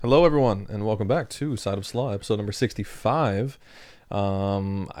Hello, everyone, and welcome back to Side of Slaw, episode number 65.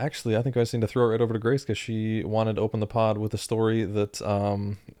 Actually, I think I just need to throw it right over to Grace because she wanted to open the pod with a story that,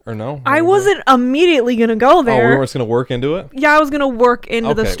 or no? I wasn't immediately going to go there. Oh, we were just going to work into it? Yeah, I was going to work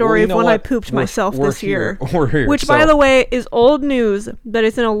into the Okay, story well, you of know when I what? pooped We're- myself we're this year. We're here. Which, by the way, is old news that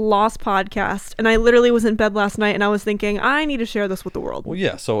it's in a lost podcast. And I literally was in bed last night and I was thinking, I need to share this with the world. Well,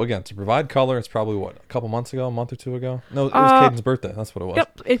 yeah, so again, to provide color, it's probably, what, a couple months ago, a month or two ago? No, it was Caden's birthday. That's what it was.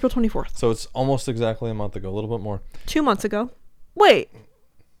 Yep, April 24th. So it's almost exactly a month ago, a little bit more. 2 months ago. Wait.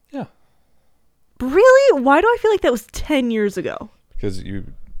 Yeah. Really? Why do I feel like that was 10 years ago? Because you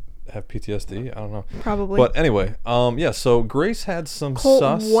have PTSD? I don't know. Probably. But anyway, yeah, so Grace had some Cole,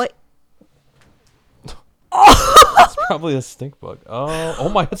 sus. what? It's probably a stink bug. Oh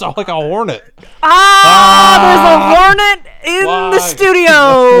my! It's all like a hornet. There's a hornet in Why? the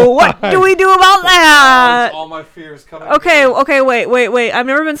studio. What do we do about that? All my fears coming. Okay, wait. I've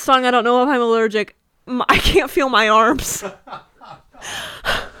never been stung. I don't know if I'm allergic. I can't feel my arms.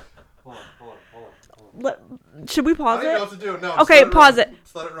 Hold on. Should we pause I don't know it? what to do. No. Okay, pause it.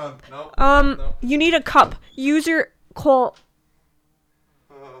 Just let it run. No. You need a cup. Use your Cole.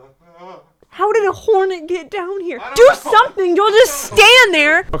 How did a hornet get down here? don't Do know. something. You'll just stand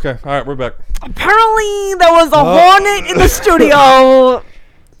there. Okay. All right. We're back. Apparently, there was a hornet in the studio.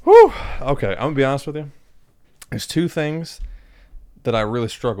 Whew. Okay. I'm gonna be honest with you. There's two things that I really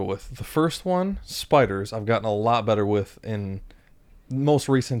struggle with. The first one, spiders. I've gotten a lot better with in most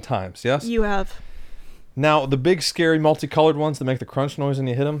recent times. Yes. You have. Now, the big, scary, multicolored ones that make the crunch noise when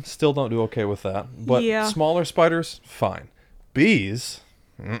you hit them, still don't do okay with that. But Yeah. smaller spiders, fine. Bees,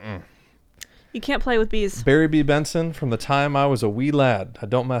 You can't play with bees. Barry B. Benson, from the time I was a wee lad, I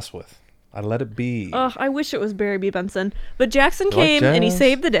don't mess with. I let it be. Ugh, I wish it was Barry B. Benson. But Jackson You like came and he jazz?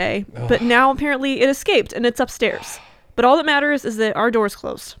 saved the day. But now apparently it escaped and it's upstairs. But all that matters is that our door's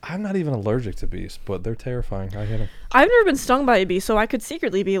closed. I'm not even allergic to bees, but they're terrifying. I hate them. I've never been stung by a bee, so I could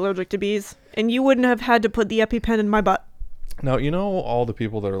secretly be allergic to bees. And you wouldn't have had to put the EpiPen in my butt. Now, you know all the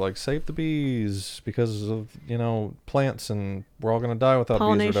people that are like, save the bees because of, plants and we're all going to die without bees or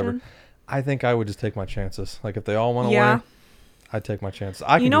whatever. Pollination. I think I would just take my chances. Like, if they all went Yeah. away, I'd take my chances.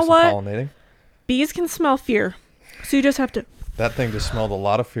 I can You know do some what? pollinating. Bees can smell fear. So you just have to... That thing just smelled a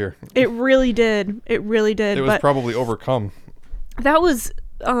lot of fear. It really did. It really did. It was But probably overcome. that was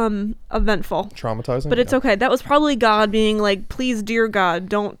eventful. Traumatizing? But it's Yeah. okay. That was probably God being like, please, dear God,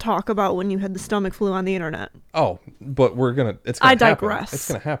 don't talk about when you had the stomach flu on the internet. Oh, but it's I going to happen. digress. It's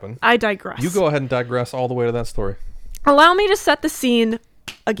going to happen. I digress. You go ahead and digress all the way to that story. Allow me to set the scene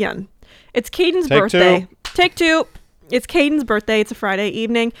again. It's Caden's Take birthday. two. Take two. It's Caden's birthday. It's a Friday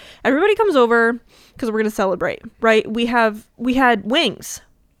evening. Everybody comes over because we're going to celebrate, right? We had wings.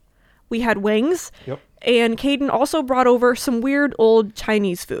 Yep. And Caden also brought over some weird old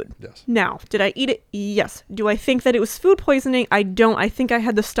Chinese food. Yes. Now, did I eat it? Yes. Do I think that it was food poisoning? I don't. I think I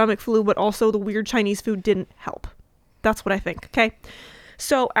had the stomach flu, but also the weird Chinese food didn't help. That's what I think, okay?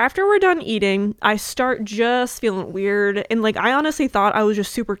 So after we're done eating, I start just feeling weird. And like, I honestly thought I was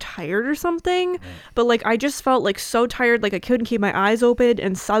just super tired or something. But like, I just felt like so tired, like I couldn't keep my eyes open.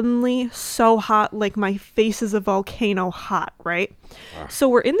 And suddenly so hot, like my face is a volcano hot, right? So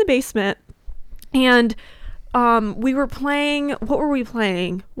we're in the basement. And we were playing, what were we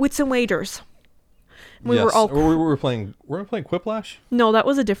playing? Wits and Wagers. We Yes. were all, Or we were playing Quiplash no, that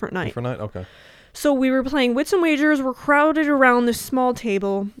was a different night. for night? Okay. So we were playing Wits and Wagers. We're crowded around this small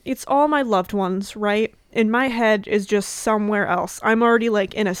table. It's all my loved ones, right? And my head is just somewhere else. I'm already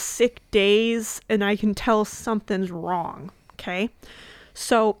like in a sick daze and I can tell something's wrong, okay?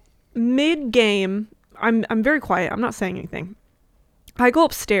 So mid-game, I'm very quiet. I'm not saying anything. I go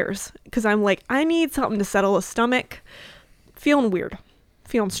upstairs because I'm like, I need something to settle a stomach. Feeling weird.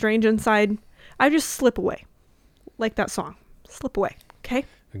 Feeling strange inside. I just slip away. Like that song. Slip away. Okay?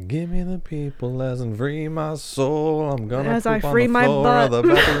 Give me the people as and free my soul. I'm gonna As poop I on free the my floor butt. of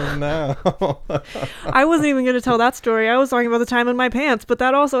the bathroom now. I wasn't even going to tell that story. I was talking about the time in my pants, but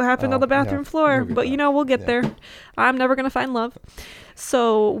that also happened Oh, on the bathroom yeah. floor. We'll get But that. we'll get Yeah. there. I'm never going to find love.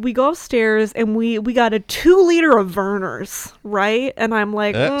 So we go upstairs and we got a 2-liter of Vernors, right? And I'm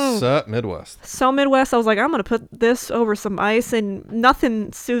like, That's Midwest. so Midwest. I was like, I'm going to put this over some ice, and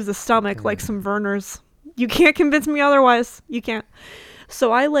nothing soothes the stomach like some Vernors. You can't convince me otherwise. You can't.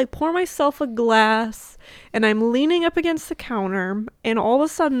 So I like pour myself a glass and I'm leaning up against the counter, and all of a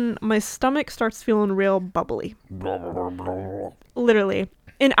sudden my stomach starts feeling real bubbly. Literally.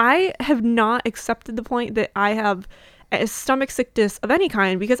 And I have not accepted the point that I have a stomach sickness of any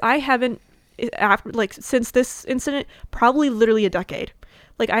kind, because I haven't, after, like, since this incident, probably literally a decade.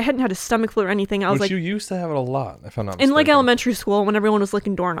 Like I hadn't had a stomach flu or anything. I was Which like you used to have it a lot, if I'm not in mistaken. like elementary school when everyone was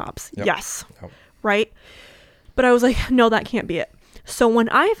licking doorknobs. Yep. Yes. Yep. Right? But I was like, no, that can't be it. So when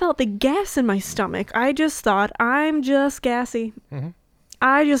I felt the gas in my stomach, I just thought, I'm just gassy. Mm-hmm.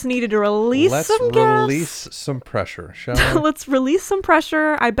 I just needed to release Let's some gas. release some pressure, shall we? Let's release some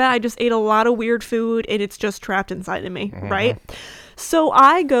pressure. I bet I just ate a lot of weird food and it's just trapped inside of me, Mm-hmm. right? So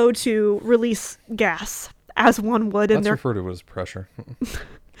I go to release gas, as one would, and Let's they're refer to it as pressure.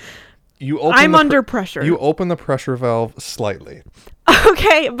 You open I'm the under pressure. You open the pressure valve slightly.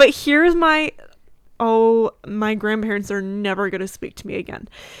 Okay, but here's my my grandparents are never going to speak to me again.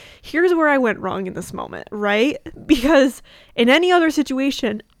 Here's where I went wrong in this moment, right? Because in any other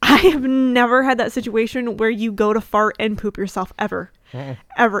situation, I have never had that situation where you go to fart and poop yourself ever.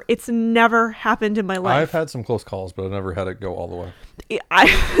 Ever. It's never happened in my life. I've had some close calls, but I've never had it go all the way.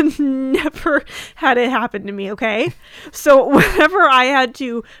 I've never had it happen to me, okay? So whenever I had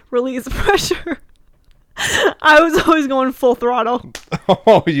to release pressure, I was always going full throttle.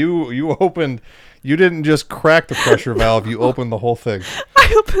 Oh, you opened. You didn't just crack the pressure valve. You opened the whole thing.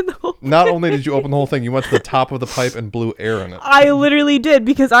 I opened the whole Not only did you open the whole thing, you went to the top of the pipe and blew air in it. I literally did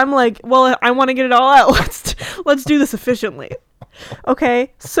because I'm like, well, I want to get it all out. Let's do this efficiently.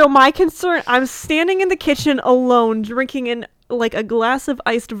 Okay, so my concern, I'm standing in the kitchen alone, drinking in like a glass of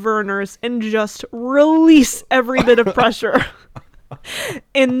iced Verner's and just release every bit of pressure.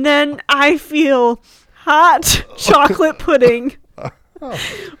 And then I feel hot chocolate pudding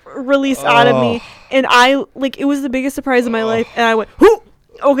released out of me. And I, like, it was the biggest surprise of my life. And I went, whoo!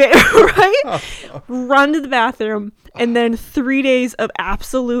 Okay, right? Run to the bathroom. And then 3 days of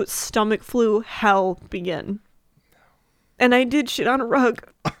absolute stomach flu hell begin. And I did shit on a rug.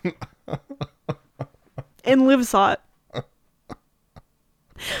 And Liv saw it.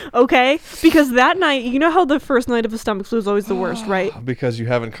 Okay? Because that night, you know how the first night of a stomach flu is always the worst, right? Because you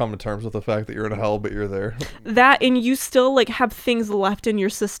haven't come to terms with the fact that you're in hell, but you're there. That, and you still, like, have things left in your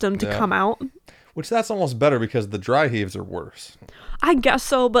system to come out. Which that's almost better because the dry heaves are worse. I guess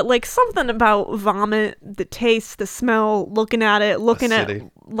so, but, like, something about vomit, the taste, the smell, looking at it, looking at,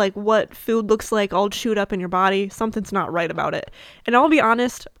 Acidity. like, what food looks like all chewed up in your body, something's not right about it. And I'll be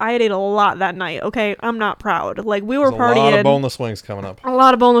honest, I had ate a lot that night, okay? I'm not proud. Like, we were There's partying. a lot of boneless wings coming up. A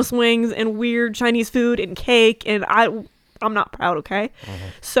lot of boneless wings and weird Chinese food and cake, and I'm not proud, okay?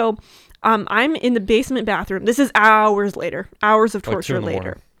 So, I'm in the basement bathroom. This is hours later, hours of Like 2 torture in the later.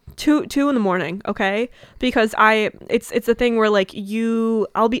 morning. 2 in the morning, okay? Because it's a thing where like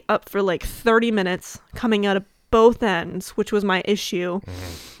I'll be up for like 30 minutes coming out of both ends, which was my issue.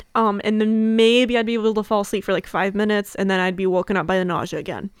 And then maybe I'd be able to fall asleep for like 5 minutes and then I'd be woken up by the nausea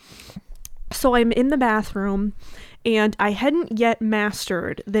again. So I'm in the bathroom and I hadn't yet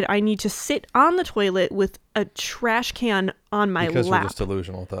mastered that I need to sit on the toilet with a trash can on my Because lap. you're just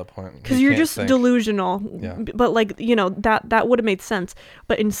delusional at that point. Because you're can't just think. delusional. Yeah. But like, you know, that would have made sense.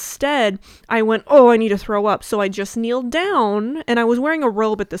 But instead, I went, oh, I need to throw up. So I just kneeled down and I was wearing a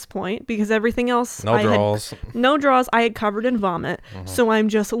robe at this point because everything else. No draws. No draws. I had covered in vomit. So I'm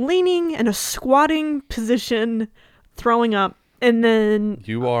just leaning in a squatting position, throwing up. And then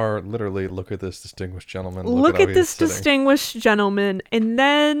You are literally, look at this distinguished gentleman. look how at he this is sitting. distinguished gentleman. And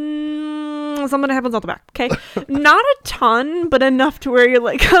then something happens on the back. Okay. Not a ton, but enough to where you're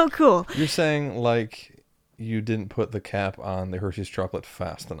like, oh, cool. You're saying like you didn't put the cap on the Hershey's chocolate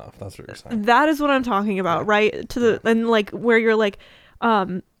fast enough. That's what you're saying. That is what I'm talking about, right? And like where you're like,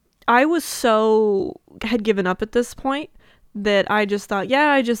 I had given up at this point that I just thought, yeah,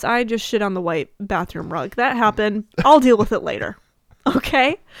 I just shit on the white bathroom rug. That happened. I'll deal with it later.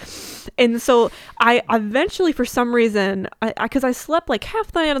 Okay. And so I eventually, for some reason, because I slept like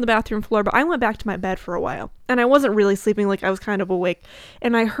half the night on the bathroom floor, but I went back to my bed for a while and I wasn't really sleeping. Like I was kind of awake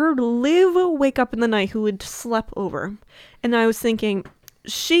and I heard Liv wake up in the night who had slept over. And I was thinking,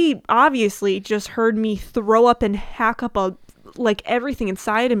 she obviously just heard me throw up and hack up like everything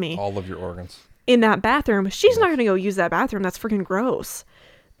inside of me All of your organs. in that bathroom. She's not going to go use that bathroom. That's freaking gross.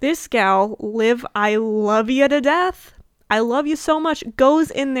 This gal, Liv, I love you to death. I love you so much. Goes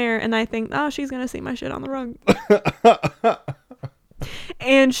in there and I think, oh, she's going to see my shit on the rug.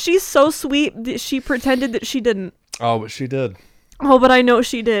 And she's so sweet that she pretended that she didn't. Oh, but she did. Oh, but I know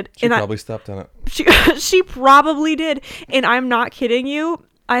she did. She And probably stepped in it. she probably did. And I'm not kidding you.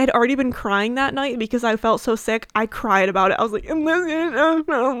 I had already been crying that night because I felt so sick. I cried about it. I was like,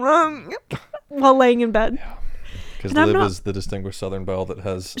 while laying in bed. Because And I'm Liv not- is the distinguished Southern belle that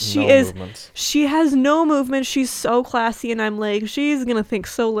has She no is. movements. She has no movement. She's so classy. And I'm like, she's going to think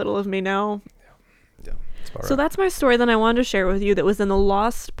so little of me now. Yeah, that's about So right. that's my story that I wanted to share with you that was in the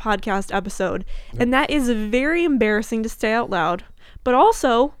Lost podcast episode. And that is very embarrassing to say out loud. But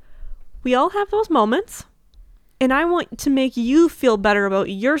also, we all have those moments, and I want to make you feel better about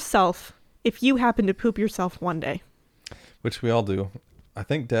yourself if you happen to poop yourself one day. Which we all do. I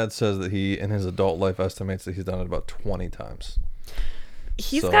think Dad says that he, in his adult life, estimates that he's done it about 20 times.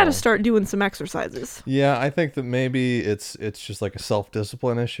 He's So- got to start doing some exercises. Yeah, I think that maybe it's just like a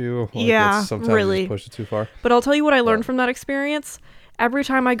self-discipline issue. Like Yeah, sometimes you really. just push it too far. But I'll tell you what I learned But- from that experience. Every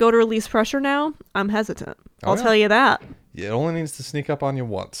time I go to release pressure now, I'm hesitant. Oh, I'll yeah? tell you that. It only needs to sneak up on you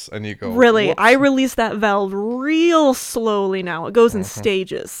once, and you go. Really, "Whoops." I release that valve real slowly now. It goes in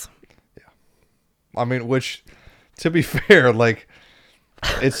stages. I mean, which, to be fair, like,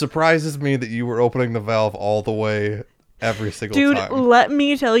 it surprises me that you were opening the valve all the way every single Dude, time. let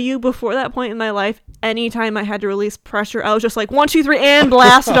me tell you, before that point in my life, anytime I had to release pressure, I was just like, 1, 2, 3, and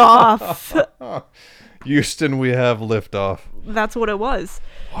blast off. Houston, we have liftoff. That's what it was.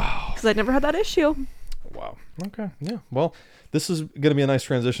 Wow. Because I never had that issue. Wow. Okay. Yeah. Well, this is going to be a nice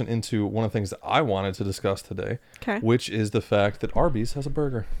transition into one of the things that I wanted to discuss today, Okay. which is the fact that Arby's has a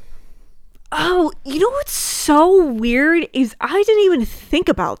burger. Oh, you know what's so weird is I didn't even think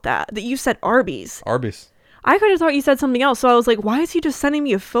about that you said Arby's. Arby's. I kind of thought you said something else. So I was like, why is he just sending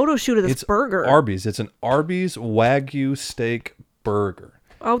me a photo shoot of this It's burger? Arby's. It's an Arby's Wagyu steak burger.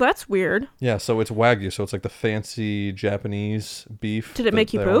 Oh, that's weird. Yeah, so it's Wagyu, so it's like the fancy Japanese beef. Did it that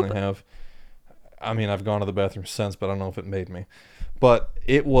make you they poop? only have. I mean, I've gone to the bathroom since, but I don't know if it made me. But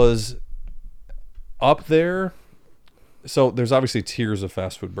it was up there. So there's obviously tiers of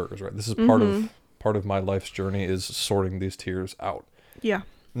fast food burgers, right? This is part of my life's journey is sorting these tiers out. Yeah.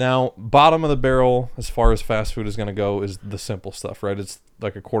 Now, bottom of the barrel, as far as fast food is going to go, is the simple stuff, right? It's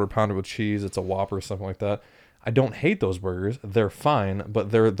like a quarter pounder with cheese. It's a Whopper, something like that. I don't hate those burgers. They're fine, but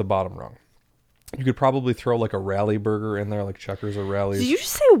they're at the bottom rung. You could probably throw like a Rally burger in there, like Checkers or Rallies. Did you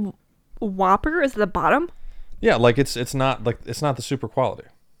just say Whopper is at the bottom? Yeah, like it's not the super quality.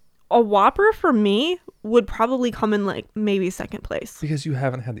 A Whopper for me would probably come in like maybe second place. Because you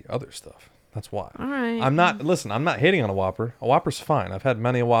haven't had the other stuff. That's why. All right. I'm not hating on a Whopper. A Whopper's fine. I've had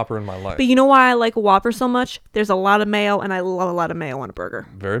many a Whopper in my life. But you know why I like a Whopper so much? There's a lot of mayo, and I love a lot of mayo on a burger.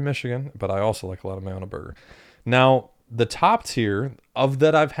 Very Michigan, but I also like a lot of mayo on a burger. Now, the top tier of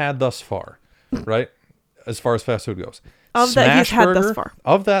that I've had thus far, right? As far as fast food goes. Of that he's had thus Burger, far.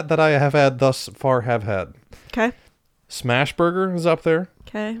 Of that I have had thus far have had. Okay. Smash Burger is up there.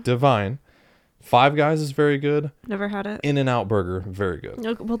 Okay. Divine. Five Guys is very good. Never had it. In-N-Out Burger, very good.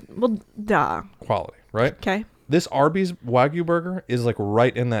 Okay, well, duh. Quality, right? Okay. This Arby's Wagyu burger is like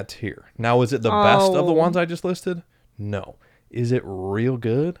right in that tier. Now, is it the best of the Oh. ones I just listed? No. Is it real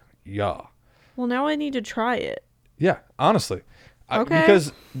good? Yeah. Well, now I need to try it. Yeah, honestly. Okay.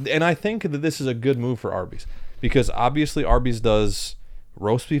 And I think that this is a good move for Arby's. Because obviously Arby's does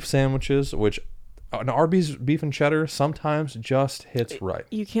roast beef sandwiches, which an Arby's beef and cheddar sometimes just hits right.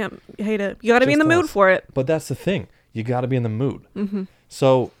 You can't hate it. You got to be in Just the mood does. for it. But that's the thing. You got to be in the mood. Mm-hmm.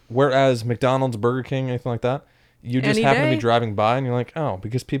 So whereas McDonald's, Burger King, anything like that, you just Any happen to day. be driving by and you're like, oh,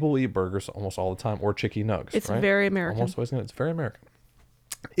 because people will eat burgers almost all the time or chicky nugs. It's right? very American. Almost always, it's very American.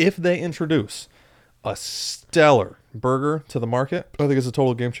 If they introduce a stellar burger to the market, I think it's a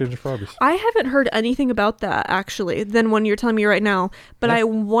total game changer for Arby's. I haven't heard anything about that actually than when you're telling me right now. But Yeah. I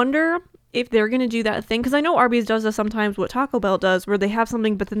wonder if they're going to do that thing. Because I know Arby's does this sometimes what Taco Bell does where they have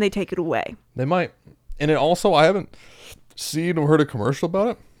something but then they take it away. They might. And it also, I haven't seen or heard a commercial about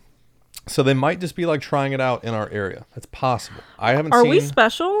it. So they might just be like trying it out in our area. That's possible. I haven't Are seen. we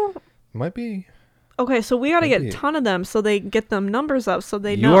special? Might be. Okay, so we got to get a Maybe. ton of them so they get them numbers up so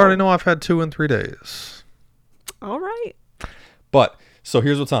they You know. already know I've had 2 in 3 days. All right. But, so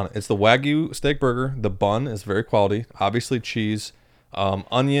here's what's on it. It's the Wagyu steak burger. The bun is very quality. Obviously cheese,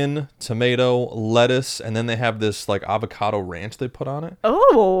 onion, tomato, lettuce, and then they have this like avocado ranch they put on it.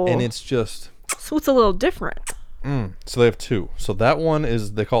 Oh. And it's just... So it's a little different. So they have 2. So that one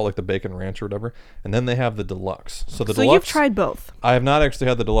is, they call it like the bacon ranch or whatever. And then they have the deluxe. So the So deluxe... you've tried both. I have not actually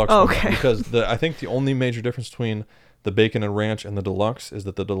had the deluxe Oh, one okay. because I think the only major difference between the bacon and ranch and the deluxe is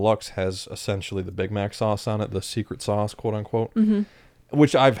that the deluxe has essentially the Big Mac sauce on it, the secret sauce, quote unquote,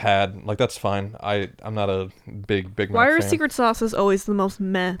 which I've had. Like, that's fine. I'm not a big Big Mac Why are fan. secret sauces always the most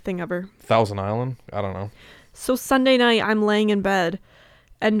meh thing ever? Thousand Island? I don't know. So Sunday night, I'm laying in bed,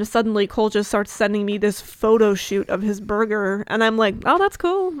 and suddenly Cole just starts sending me this photo shoot of his burger, and I'm like, oh, that's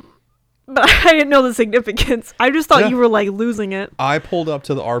cool. But I didn't know the significance. I just thought Yeah. you were, like, losing it. I pulled up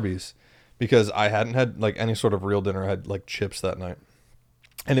to the Arby's because I hadn't had like any sort of real dinner. I had like chips that night,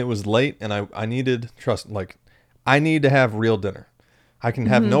 and it was late, and I needed I need to have real dinner. I can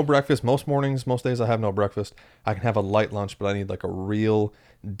have no breakfast. Most mornings, most days I have no breakfast. I can have a light lunch, but I need like a real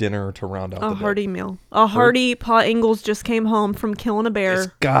dinner to round out the A day. hearty meal. A hearty. Pa Ingalls just came home from killing a It's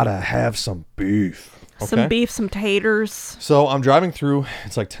bear. gotta have some beef. Some beef, some taters. So I'm driving through.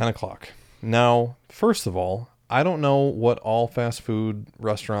 It's like 10 o'clock. Now, first of all, I don't know what all fast food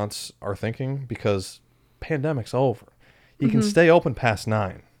restaurants are thinking because pandemic's over. You can stay open past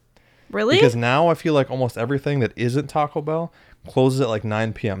 9. Really? Because now I feel like almost everything that isn't Taco Bell closes at like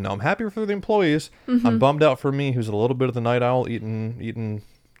 9 p.m. Now I'm happy for the employees. I'm bummed out for me, who's a little bit of the night owl, eating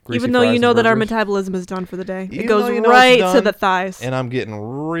greasy Even though fries you know and that our burgers. metabolism is done for the day. Even It goes though you know right it's to done, the thighs. And I'm getting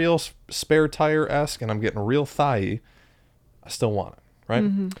real spare tire-esque, and I'm getting real thigh-y. I still want it,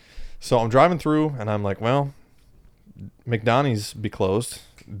 right? So I'm driving through, and I'm like, well, McDonald's be closed,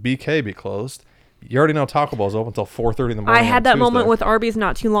 BK be closed. You already know Taco Bell's open until 4:30 in the morning. I had on that Tuesday. moment with Arby's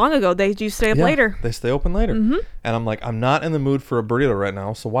not too long ago. They do stay up Yeah, later. They stay open later. And I'm like, I'm not in the mood for a burrito right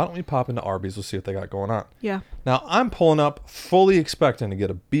now, so why don't we pop into Arby's? We'll see what they got going on. Yeah. Now, I'm pulling up fully expecting to get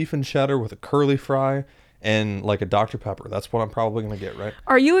a beef and cheddar with a curly fry and like a Dr. Pepper. That's what I'm probably going to get, right?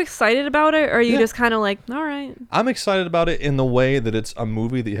 Are you excited about it, or are you Yeah. just kind of like, all right? I'm excited about it in the way that it's a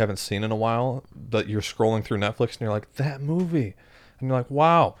movie that you haven't seen in a while, that you're scrolling through Netflix and you're like, that movie. And you're like,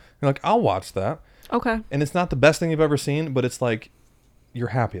 wow. You're like, I'll watch that. Okay. And it's not the best thing you've ever seen, but it's like, you're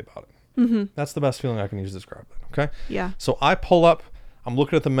happy about it. That's the best feeling I can use to describe it. Okay. Yeah. So I pull up, I'm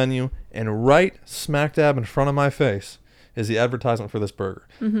looking at the menu, and right smack dab in front of my face is the advertisement for this burger.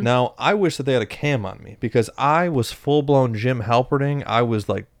 Now, I wish that they had a cam on me because I was full-blown Jim Halperding. I was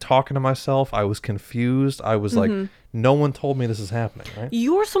like talking to myself. I was confused. I was like, no one told me this is happening, right?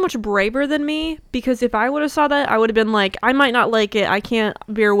 You're so much braver than me, because if I would have saw that, I would have been like, I might not like it. I can't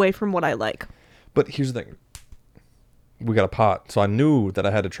veer away from what I like. But here's the thing. We got a pot, so I knew that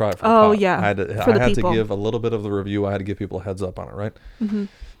I had to try it for the Oh, pot. yeah, I had for the to people. give a little bit of the review. I had to give people a heads up on it, right?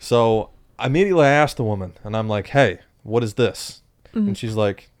 So immediately I asked the woman, and I'm like, hey, what is this? And she's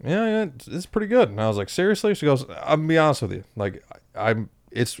like, yeah, it's pretty good. And I was like, seriously? She goes, I'm gonna be honest with you. Like,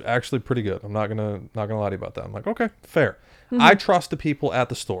 it's actually pretty good. I'm not gonna lie to you about that. I'm like, okay, fair. I trust the people at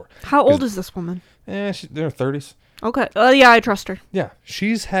the store. How old is this woman? They're in their 30s. Okay. Yeah, I trust her. Yeah,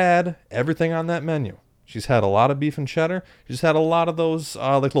 she's had everything on that menu. She's had a lot of beef and cheddar. She's had a lot of those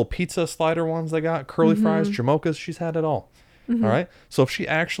like little pizza slider ones they got, curly fries, Jamochas. She's had it all. All right. So if she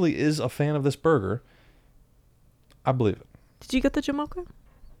actually is a fan of this burger, I believe it. Did you get the Jamocha?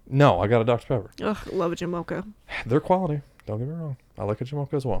 No, I got a Dr. Pepper. Ugh, love a Jamocha. They're quality. Don't get me wrong. I like a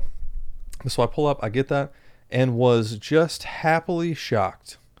Jamocha as well. So I pull up, I get that, and was just happily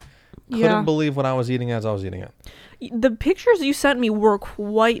shocked. Couldn't believe what I was eating as I was eating it. The pictures you sent me were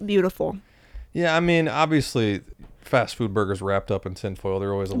quite beautiful. Yeah, I mean, obviously, fast food burgers wrapped up in tinfoil,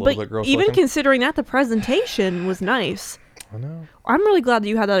 they're always a little bit gross even looking. considering that, the presentation was nice. I know. I'm really glad that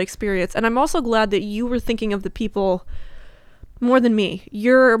you had that experience, and I'm also glad that you were thinking of the people more than me.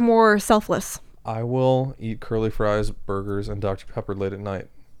 You're more selfless. I will eat curly fries, burgers, and Dr. Pepper late at night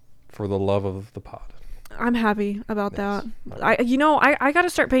for the love of the pod. I'm happy about Yes. that. I got to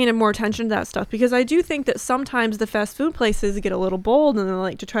start paying more attention to that stuff, because I do think that sometimes the fast food places get a little bold and they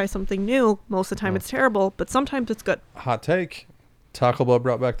like to try something new. Most of the time it's terrible, but sometimes it's good. Hot take. Taco Bell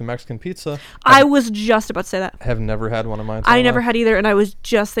brought back the Mexican pizza. I was just about to say that. Have never had one of mine. I never had either, and I was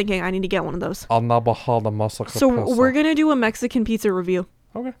just thinking I need to get one of those. I'll never have the muscle. So we're going to do a Mexican pizza review.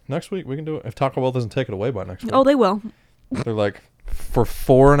 Okay, next week we can do it. If Taco Bell doesn't take it away by next week. Oh, they will. They're like, for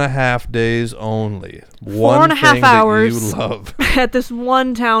 4.5 days only. 4.5 thing hours. that you love. At this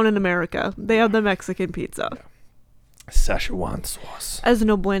one town in America, they have the Mexican pizza. Szechuan sauce. As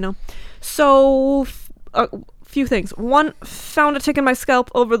no bueno. So, few things. One, found a tick in my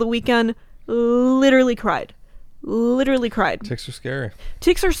scalp over the weekend. Literally cried. Ticks are scary.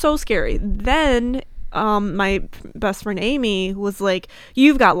 Ticks are so scary. Then, my best friend Amy was like,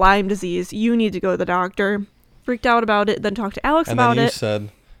 "You've got Lyme disease. You need to go to the doctor." Freaked out about it. Then talked to Alex And about then you it.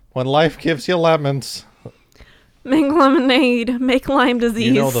 said, when life gives you lemons. Make lemonade. Make Lyme disease.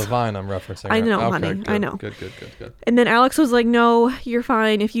 You know the Vine I'm referencing. I right? know, Okay, honey. Good, I know. Good. And then Alex was like, "No, you're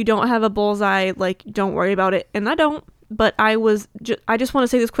fine. If you don't have a bullseye, like, don't worry about it." And I don't. But I just want to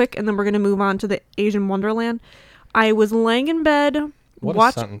say this quick, and then we're gonna move on to the Asian Wonderland. I was laying in bed. What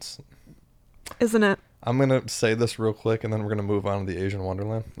a sentence. Isn't it? I'm going to say this real quick, and then we're going to move on to the Asian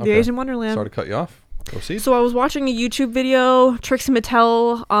Wonderland. The Asian Wonderland. Sorry to cut you off. Proceed. So I was watching a YouTube video, Trixie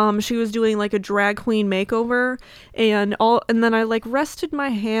Mattel. She was doing like a drag queen makeover, and then I like rested my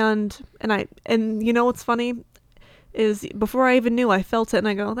hand, and you know what's funny is before I even knew, I felt it, and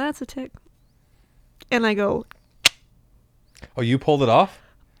I go, "That's a tick," and I go, Oh, you pulled it off?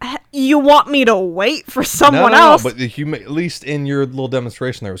 You want me to wait for No, someone no, else? but at least in your little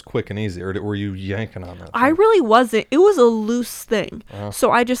demonstration there was quick and easy. Or were you yanking on that? I thing? really wasn't. It was a loose thing. Oh.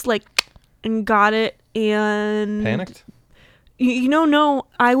 So I just like and got it and Panicked? No,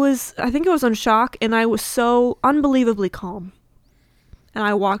 I think I was on shock and I was so unbelievably calm. And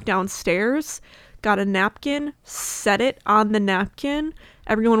I walked downstairs, got a napkin, set it on the napkin.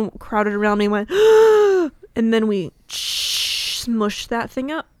 Everyone crowded around me and went, and then we smushed that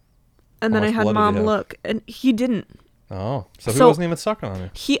thing up. And How then I much had blood did he Mom have? look, and he didn't. Oh, so he So- wasn't even sucking on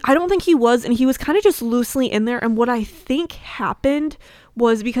you. I don't think he was, and he was kind of just loosely in there. And what I think happened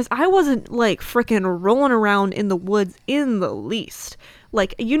was because I wasn't like freaking rolling around in the woods in the least.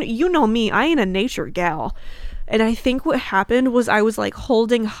 Like you know me, I ain't a nature gal. And I think what happened was I was like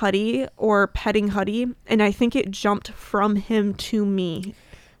holding Huddy or petting Huddy, and I think it jumped from him to me.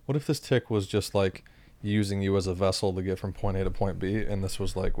 What if this tick was just like using you as a vessel to get from point A to point B, and this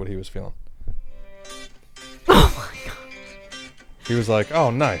was like what he was feeling? Oh my god! He was like,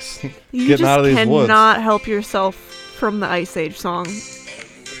 "Oh, nice, You getting out of these just woods." cannot help yourself from the Ice Age song.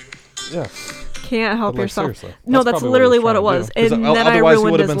 Yes. Can't help But, like, yourself. seriously, No, that's probably literally he what it trying to was. do. 'Cause And then I otherwise he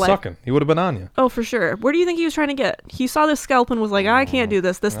ruined would have his been life. sucking. He would have been on you. Oh, for sure. Where do you think he was trying to get? He saw this scalp and was like, I can't do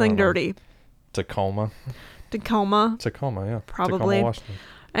this. This I thing don't know. dirty. Tacoma, Tacoma. yeah. Probably. Tacoma, Washington.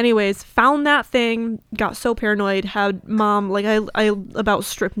 Anyways, found that thing, got so paranoid, had Mom, like, I about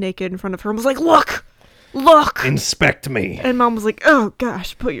stripped naked in front of her and was like, look! Inspect me. And Mom was like, oh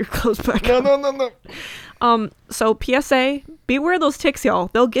gosh, put your clothes back on. No. So PSA, beware those ticks, y'all.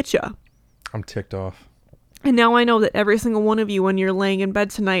 They'll get you. I'm ticked off. And now I know that every single one of you, when you're laying in bed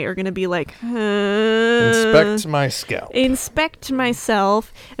tonight, are going to be like, Inspect my scalp. Inspect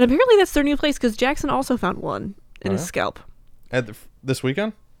myself. And apparently that's their new place because Jackson also found one in Oh, his yeah? scalp. This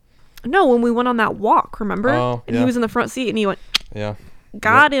weekend? No, when we went on that walk, remember? Oh, And yeah. he was in the front seat and he went, Yeah.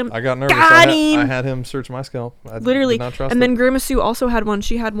 got Yep. him. I got nervous. Got I him. had him search my scalp. I Literally. did not trust And it. then Grandma Sue also had one.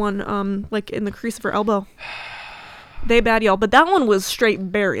 She had one like in the crease of her elbow. They bad, y'all. But that one was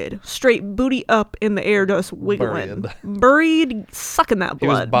straight buried. Straight booty up in the air, just wiggling. Buried, sucking that He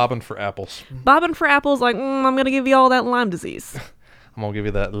was blood. bobbing for apples. Bobbing for apples like, I'm going to give you all that Lyme disease. I'm gonna give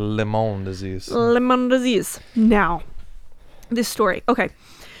you that lemon disease. Lemon disease. Now, this story. Okay.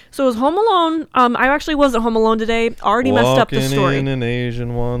 So it was Home Alone. I actually wasn't home alone today. Already messed up the story. Walking in an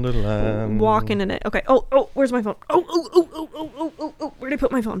Asian wonderland. Walking in it. Okay. Oh, where's my phone? Oh, where did I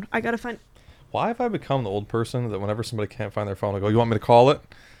put my phone? I gotta find. Why have I become the old person that whenever somebody can't find their phone, I go, "You want me to call it?"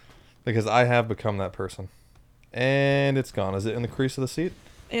 Because I have become that person. And it's gone. Is it in the crease of the seat?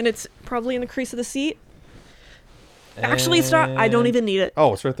 And it's probably in the crease of the seat. Actually, it's not. I don't even need it.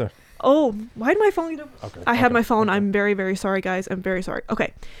 Oh, it's right there. Oh, why did my phone? Okay. I had okay, my phone. okay. I'm very, very sorry, guys. I'm very sorry.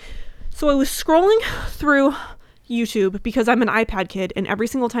 Okay. So I was scrolling through YouTube because I'm an iPad kid, and every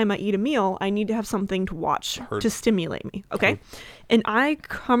single time I eat a meal, I need to have something to watch Heard. to stimulate me. Okay. And I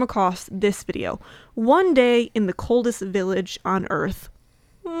come across this video. One day in the coldest village on Earth.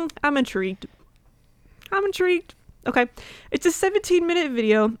 I'm intrigued. Okay. It's a 17-minute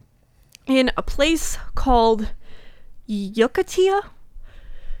video in a place called Yakutia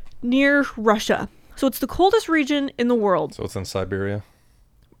near Russia. So it's the coldest region in the world, So it's in Siberia.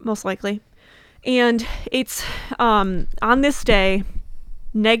 most likely. And it's on this day,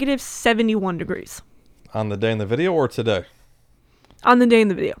 negative 71 degrees. On the day in the video or today? On the day in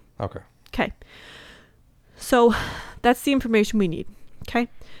the video. Okay. Okay. So that's the information we need. Okay.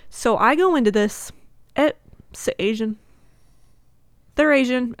 So I go into this. It's Asian. They're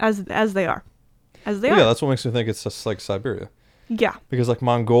Asian as they are. As they Well, are. yeah, that's what makes me think it's just like Siberia. Yeah. Because like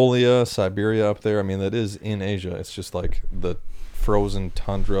Mongolia, Siberia up there, I mean, that is in Asia. It's just like the frozen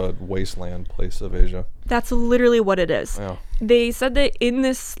tundra wasteland place of Asia. That's literally what it is. Yeah. They said that in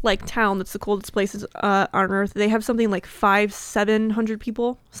this like town that's the coldest places on Earth, they have something like 500-700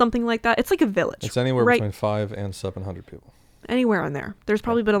 people, something like that. It's like a village. It's anywhere right? between 500 and 700 people. Anywhere on there. There's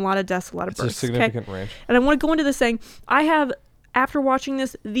probably been a lot of deaths, a lot of It's a births. significant range. And I want to go into this saying, I have, after watching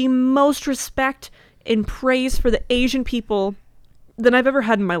this, the most respect and praise for the Asian people than I've ever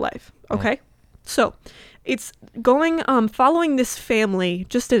had in my life. Okay? So, it's going, following this family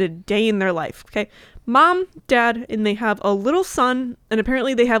just at a day in their life. Okay? Mom, dad, and they have a little son, and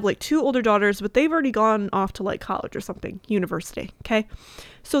apparently they have like 2 older daughters, but they've already gone off to like college or something, university. Okay?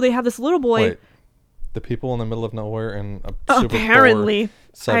 So they have this little boy. Wait, the people in the middle of nowhere in a super Apparently. poor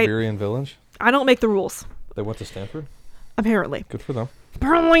Siberian village? I don't make the rules. They went to Stanford? Apparently. Good for them.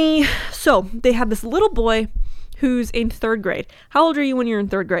 Apparently. So they have this little boy who's in 3rd grade. How old are you when you're in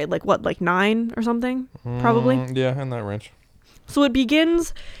 3rd grade? Like what, like 9 or something? Probably. Yeah, in that range. So it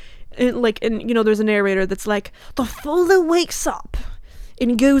begins, and you know, there's a narrator that's like, the father wakes up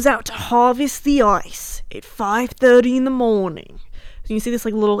and goes out to harvest the ice at 5:30 in the morning. So you see this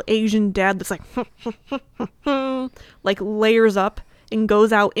like little Asian dad that's like like layers up and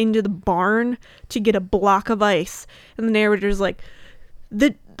goes out into the barn to get a block of ice. And the narrator's like,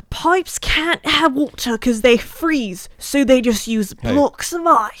 the pipes can't have water because they freeze, so they just use blocks of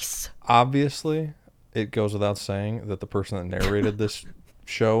ice. Obviously, it goes without saying that the person that narrated this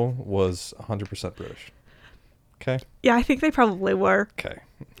show was 100% British. Okay? Yeah, I think they probably were. Okay.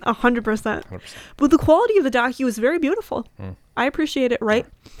 100%. 100%. But the quality of the docu is very beautiful. I appreciate it, right?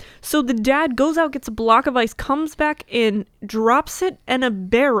 So the dad goes out, gets a block of ice, comes back in, drops it in a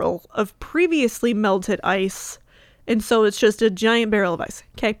barrel of previously melted ice. And so it's just a giant barrel of ice.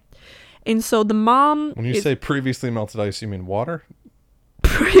 Okay. And so the mom... When you say previously melted ice, you mean water?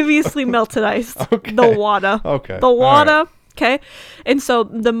 Previously melted ice. Okay. The water. Okay. The water. All right. Okay. And so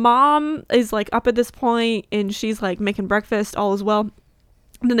the mom is like up at this point and she's like making breakfast, all as well.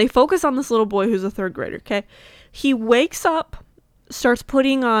 And then they focus on this little boy who's a third grader. Okay. He wakes up, starts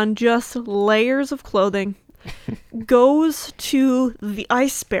putting on just layers of clothing, goes to the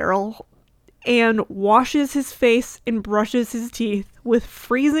ice barrel and washes his face and brushes his teeth with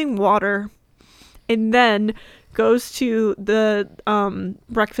freezing water, and then goes to the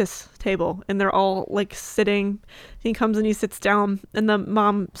breakfast table, and they're all like sitting. He comes and he sits down, and the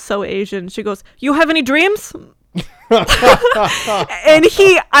mom's so Asian, she goes, "You have any dreams?" And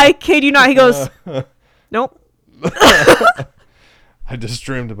I kid you not, he goes, "Nope." I just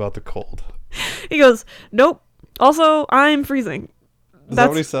dreamed about the cold. He goes, "Nope. Also, I'm freezing." Is that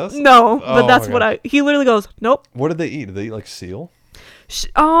what he says? No, but Oh that's my what God. he literally goes, "Nope." What did they eat? Did they eat like seal?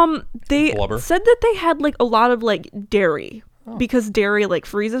 They Blubber? said that they had like a lot of like dairy Oh. because dairy like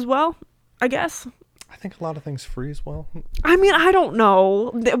freezes well, I guess. I think a lot of things freeze well. I mean, I don't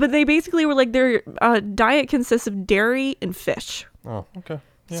know, but they basically were like their diet consists of dairy and fish. Oh, okay.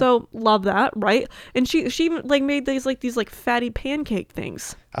 Yeah. So love that, right? And she like made these fatty pancake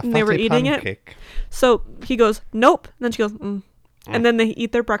things. A And they were fatty eating it. pancake. So he goes, "Nope." And then she goes, "Mm." And then they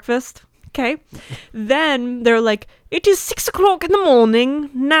eat their breakfast. Okay. Then they're like, "It is 6 o'clock in the morning.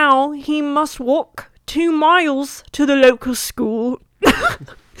 Now he must walk 2 miles to the local school."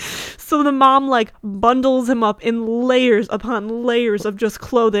 So the mom like bundles him up in layers upon layers of just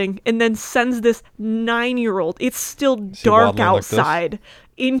clothing and then sends this 9-year-old, it's still dark waddling like this? outside,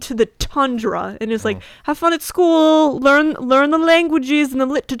 into the tundra and is like, "Have fun at school, learn the languages and the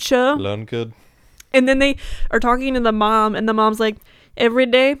literature." Learn good. And then they are talking to the mom, and the mom's like, "Every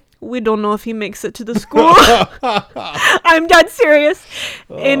day, we don't know if he makes it to the school." I'm dead serious.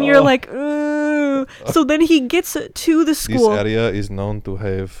 And you're like, "Ooh." So then he gets to the This school. area is known to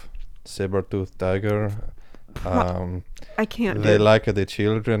have saber-toothed tiger. I can't They do it. like the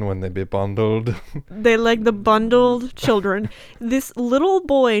children when they be bundled. They like the bundled children. This little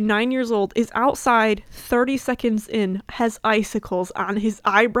boy, 9 years old, is outside 30 seconds in, has icicles on his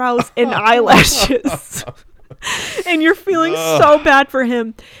eyebrows and eyelashes. And you're feeling so bad for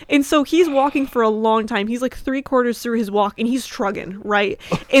him. And so he's walking for a long time. He's like 3/4 through his walk and he's struggling, right?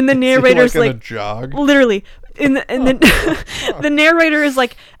 And the narrator's like, in like, a jog. literally. And then the narrator is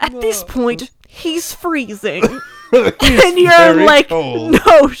like, "At this point, he's freezing." And you're very like, cold.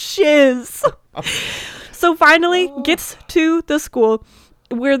 "No shiz." So finally gets to the school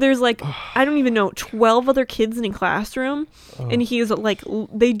where there's like, I don't even know, 12 other kids in a classroom. And he's like,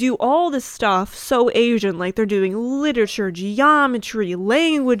 they do all this stuff so Asian, like they're doing literature, geometry,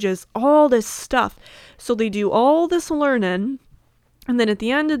 languages, all this stuff. So they do all this learning. And then at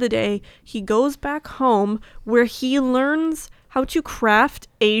the end of the day, he goes back home where he learns how to craft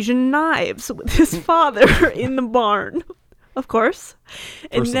Asian knives with his father in the barn, of course.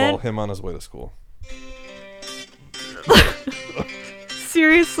 First of all, him on his way to school.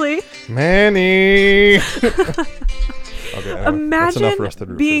 Seriously, Manny. Okay, anyway, that's enough for us to imagine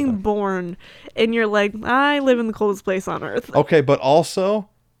root for being today. born and you're like, "I live in the coldest place on earth." Okay, but also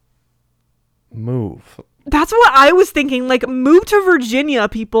move. That's what I was thinking. Like, move to Virginia,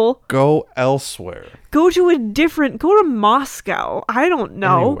 people. Go elsewhere. Go to Moscow. I don't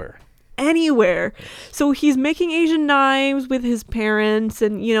know. Anywhere. So he's making Asian knives with his parents,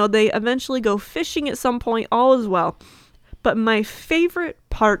 and they eventually go fishing at some point, all as well. But my favorite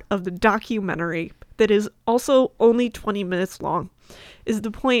part of the documentary, that is also only 20 minutes long, is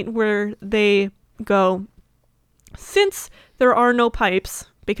the point where they go, since there are no pipes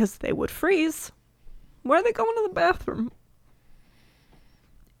because they would freeze, where are they going to the bathroom?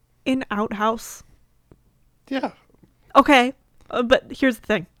 An outhouse. Yeah. Okay, but here's the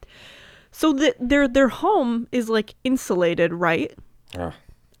thing. So their home is like insulated, right?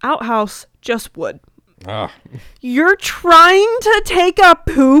 Outhouse, just wood. Ah, You're trying to take a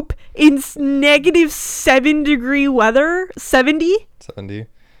poop in -7 degree weather? 70? 70.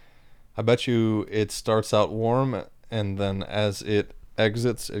 I bet you it starts out warm, and then as it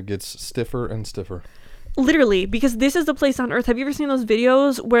exits, it gets stiffer and stiffer. Literally, because this is the place on Earth. Have you ever seen those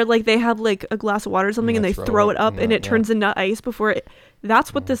videos where like they have like a glass of water or something and they throw it up and it turns into ice before it?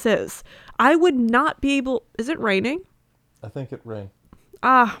 That's what this is. I would not be able. Is it raining? I think it rained.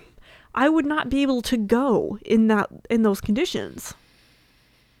 I would not be able to go in those conditions.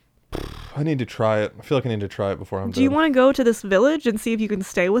 I need to try it. I feel like I need to try it before I'm Do you want to go to this village and see if you can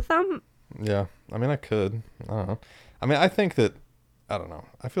stay with them? Yeah. I mean, I could. I don't know. I mean, I think that, I don't know.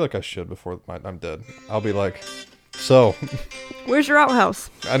 I feel like I should before I'm dead. I'll be like, so. Where's your outhouse?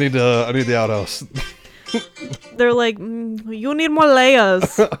 I need the outhouse. They're like, you need more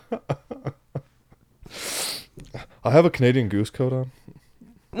layers. I have a Canadian Goose coat on.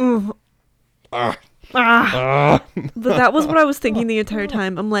 But that was what I was thinking the entire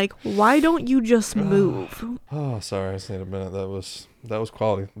time. I'm like, why don't you just move? Oh, sorry. I just need a minute. That was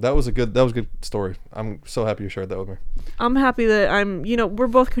quality. That was a good story. I'm so happy you shared that with me. I'm happy that we're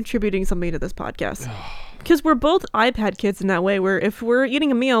both contributing something to this podcast. Because we're both iPad kids in that way, where if we're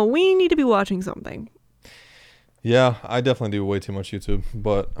eating a meal, we need to be watching something. Yeah, I definitely do way too much YouTube,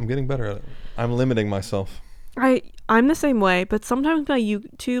 but I'm getting better at it. I'm limiting myself. I'm the same way, but sometimes my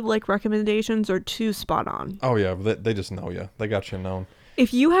YouTube recommendations are too spot on. Oh yeah, they just know you. They got you known.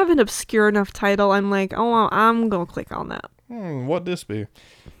 If you have an obscure enough title, I'm like, oh, well, I'm gonna click on that. What this be?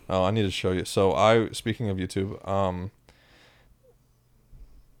 Oh, I need to show you. So speaking of YouTube,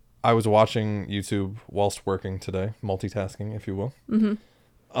 I was watching YouTube whilst working today, multitasking, if you will.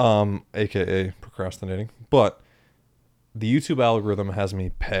 Mm-hmm. AKA procrastinating. But the YouTube algorithm has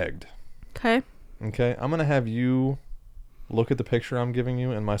me pegged. Okay. Okay, I'm going to have you look at the picture I'm giving you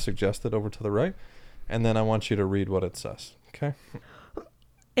and my suggested over to the right, and then I want you to read what it says, okay?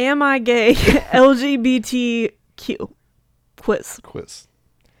 Am I gay? LGBTQ. Quiz.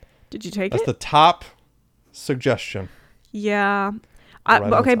 Did you take That's it? the top suggestion. Yeah.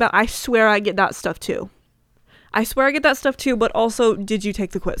 Right but I swear I get that stuff too. But also, did you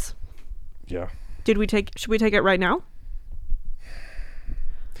take the quiz? Yeah. Should we take it right now?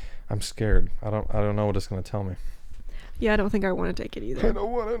 I'm scared. I don't know what it's going to tell me. Yeah, I don't think I want to take it either. I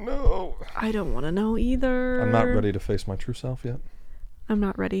don't want to know. I don't want to know either. I'm not ready to face my true self yet. I'm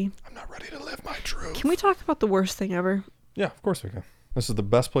not ready. I'm not ready to live my truth. Can we talk about the worst thing ever? Yeah, of course we can. This is the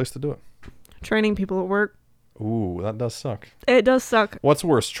best place to do it. Training people at work. Ooh, that does suck. It does suck. What's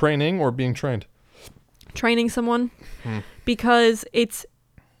worse, training or being trained? Training someone. Because it's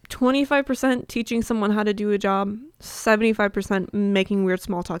 25% teaching someone how to do a job, 75% making weird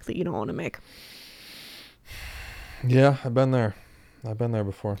small talk that you don't want to make. Yeah, I've been there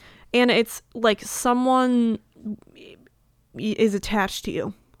before. And it's like someone is attached to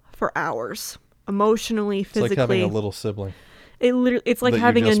you for hours, emotionally, physically. It's like having a little sibling. It's like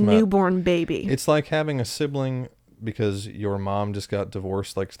having a newborn baby. It's like having a sibling because your mom just got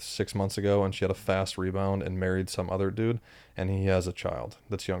divorced like 6 months ago and she had a fast rebound and married some other dude and he has a child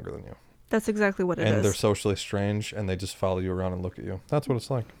that's younger than you. That's exactly what it is. And they're socially strange and they just follow you around and look at you. That's what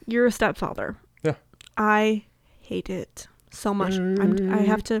it's like. You're a stepfather. Yeah. I hate it so much. I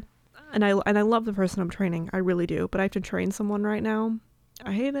have to, and I love the person I'm training. I really do. But I have to train someone right now.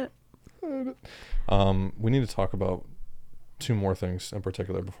 I hate it. We need to talk about 2 more things in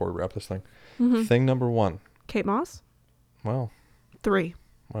particular before we wrap this thing. Mm-hmm. Thing number 1. Kate Moss? Well. 3.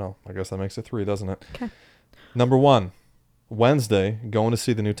 Well, I guess that makes it 3, doesn't it? Okay. Number 1. Wednesday, going to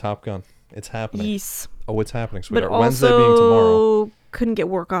see the new Top Gun. It's happening. Yes. Oh, it's happening, sweetheart. But Wednesday being tomorrow. Couldn't get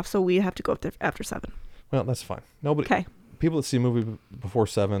work off, so we have to go up there after 7. Well, that's fine. Nobody. Okay. People that see a movie before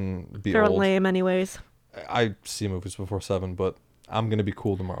 7 be They're old. lame anyways. I see movies before 7, but I'm going to be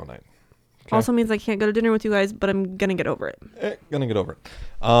cool tomorrow night. Okay? Also means I can't go to dinner with you guys, but I'm going to get over it. Gonna get over it.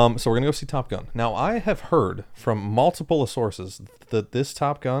 So we're going to go see Top Gun. Now, I have heard from multiple sources that this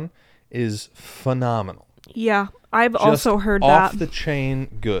Top Gun is phenomenal. Yeah, I've Just also heard off that. the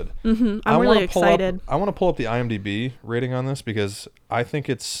chain good. Mm-hmm. I'm really excited. I want to pull up the IMDb rating on this because I think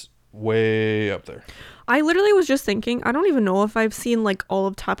it's way up there. I literally was just thinking, I don't even know if I've seen like all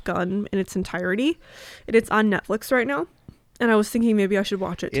of Top Gun in its entirety. And it's on Netflix right now. And I was thinking maybe I should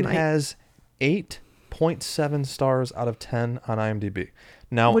watch it tonight. It has 8.7 stars out of 10 on IMDb.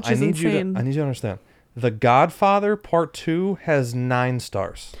 Now, Which is insane. I need you to understand. The Godfather Part 2 has 9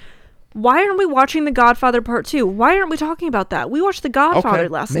 stars. Why aren't we watching The Godfather Part 2? Why aren't we talking about that? We watched The Godfather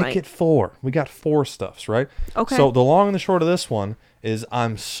last night. Make it 4. We got 4 stuffs, right? Okay. So the long and the short of this one is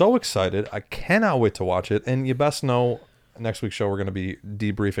I'm so excited. I cannot wait to watch it. And you best know next week's show, we're going to be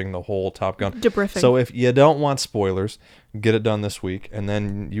debriefing the whole Top Gun. Debriefing. So if you don't want spoilers, get it done this week, and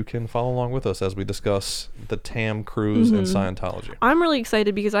then you can follow along with us as we discuss the Tam Cruise and Scientology. I'm really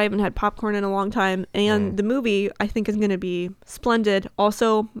excited because I haven't had popcorn in a long time, and the movie I think is going to be splendid.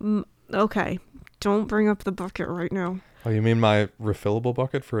 Also, okay, don't bring up the bucket right now. Oh, you mean my refillable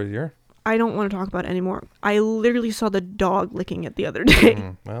bucket for a year? I don't want to talk about it anymore. I literally saw the dog licking it the other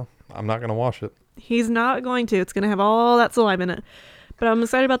day. Well, I'm not going to wash it. He's not going to. It's going to have all that slime in it. But I'm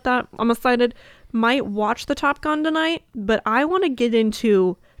excited about that. I'm excited. Might watch the Top Gun tonight, but I want to get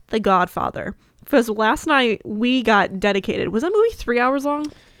into The Godfather. Because last night we got dedicated. Was that movie 3 hours long?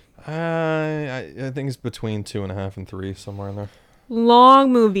 I think it's between 2.5 and 3, somewhere in there.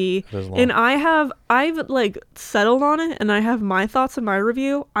 Long movie. It is long. And I've like settled on it, and I have my thoughts in my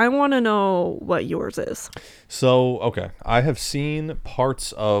review. I want to know what yours is. So, okay. I have seen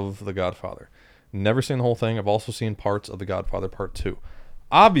parts of The Godfather. Never seen the whole thing. I've also seen parts of The Godfather Part 2.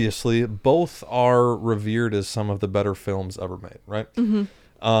 Obviously, both are revered as some of the better films ever made, right?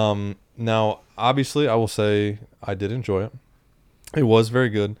 Now, obviously, I will say I did enjoy it. It was very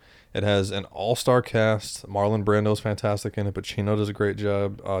good. It has an all-star cast. Marlon Brando's fantastic in it. Pacino does a great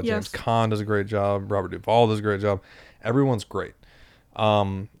job. James Yes. Caan does a great job. Robert Duvall does a great job. Everyone's great.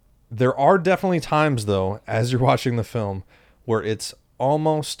 There are definitely times, though, as you're watching the film, where it's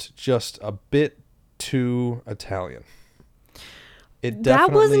almost just a bit too Italian. It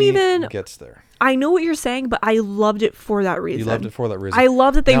That wasn't definitely even- gets there. I know what you're saying, but I loved it for that reason. You loved it for that reason. I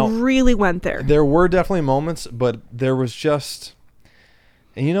love that they Now, really went there. There were definitely moments, but there was just...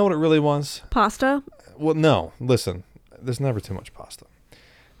 And you know what it really was? Pasta? Well, no. Listen, there's never too much pasta.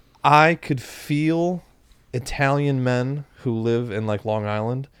 I could feel Italian men who live in like Long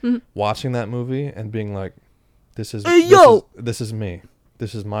Island watching that movie and being like, "This is this is me.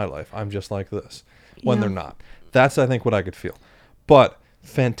 This is my life. I'm just like this." When Yeah. they're not. That's I think what I could feel. But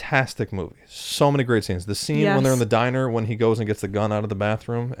fantastic movie. So many great scenes. The scene when they're in Yes. the diner when he goes and gets the gun out of the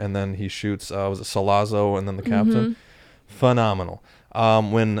bathroom and then he shoots was it Salazzo and then the captain. Phenomenal.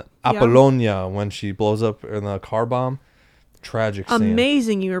 When Apollonia, when she blows up in the car bomb, tragic scene.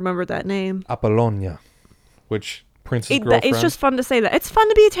 Amazing you remember that name. Apollonia, which Prince's girlfriend. It's just fun to say that. It's fun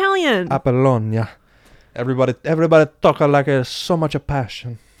to be Italian. Apollonia. Everybody talk like there's so much of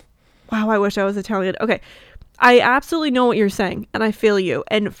passion. Wow, I wish I was Italian. Okay. I absolutely know what you're saying, and I feel you.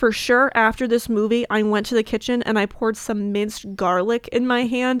 And for sure, after this movie, I went to the kitchen and I poured some minced garlic in my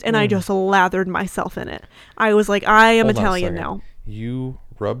hand, and I just lathered myself in it. I was like, I am Hold on a Italian second. now. You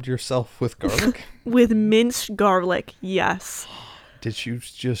rubbed yourself with garlic? With minced garlic, yes. Did you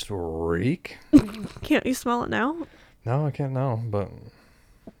just reek? Can't you smell it now? No, I can't know, but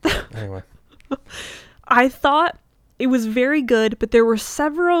anyway. I thought it was very good, but there were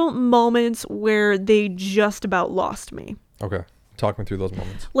several moments where they just about lost me. Okay. Talk me through those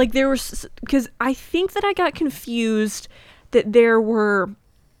moments. Like there was, because I think that I got confused that there were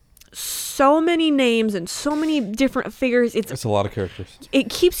so many names and so many different figures. It's a lot of characters. It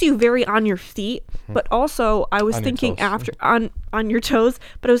keeps you very on your feet, but also I was On your thinking toes. after on your toes,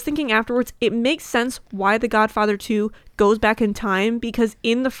 but I was thinking afterwards it makes sense why The Godfather 2 goes back in time, because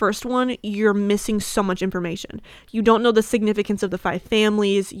in the first one you're missing so much information. You don't know the significance of the 5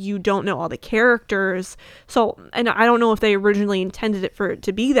 families, you don't know all the characters. So, and I don't know if they originally intended it for it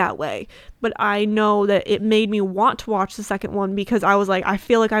to be that way, but I know that it made me want to watch the second one because I was like, I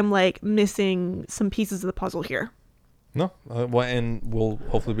feel like I'm like missing some pieces of the puzzle here. No. Well, and we'll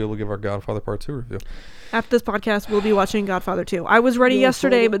hopefully be able to give our Godfather Part 2 review. After this podcast, we'll be watching Godfather 2. I was ready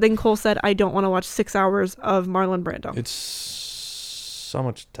yesterday, but then Cole said I don't want to watch 6 hours of Marlon Brando. It's so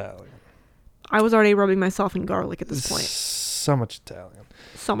much Italian. I was already rubbing myself in garlic at this point. So much Italian.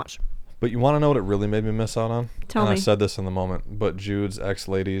 So much. But you want to know what it really made me miss out on? Tell and me. I said this in the moment, but Jude's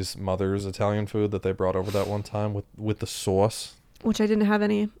ex-lady's mother's Italian food that they brought over that one time with the sauce. Which I didn't have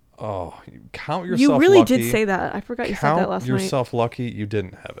any. Oh, count yourself You really lucky. did say that. I forgot you said Count that last night. yourself lucky you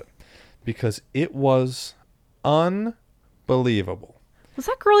didn't have it. Because it was unbelievable. Was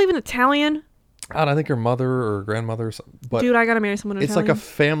that girl even Italian? I don't think her mother or grandmother or something. But Dude, I gotta marry someone it's Italian. like a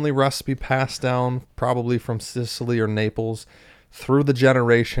family recipe passed down probably from Sicily or Naples through the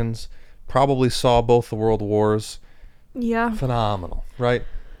generations. Probably saw both the world wars. Yeah. Phenomenal, right?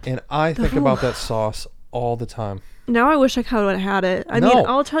 And I think about that sauce all the time. Now I wish I could have had it. I mean,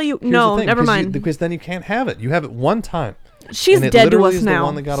 I'll tell you. Here's No, the thing, never mind. because then you can't have it. You have it one time. She's and it dead to literally us is the now.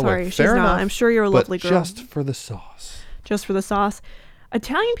 one that got away. Sorry, she's Fair not. enough, I'm sure you're a lovely but girl. just for the sauce. Just for the sauce.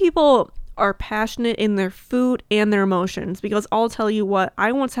 Italian people are passionate in their food and their emotions, because I'll tell you what,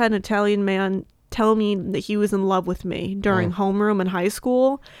 I once had an Italian man tell me that he was in love with me during homeroom in high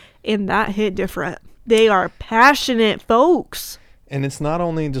school, and that hit different. They are passionate folks. And it's not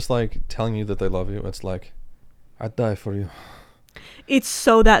only just like telling you that they love you. It's like, I'd die for you. It's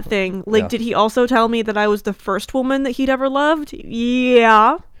so that thing. Like, Yeah. did he also tell me that I was the first woman that he'd ever loved?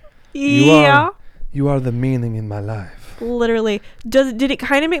 Yeah. You are the meaning in my life. Literally. Did it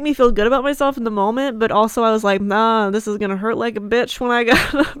kind of make me feel good about myself in the moment, but also I was like, nah, this is gonna hurt like a bitch when I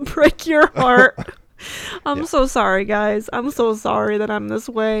gotta break your heart. I'm so sorry, guys. I'm so sorry that I'm this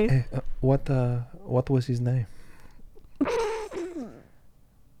way. Hey, what was his name?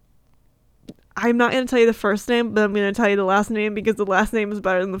 I'm not gonna tell you the first name, but I'm gonna tell you the last name because the last name is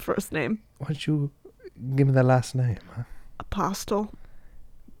better than the first name. Why don't you give me the last name? Huh? Apostle.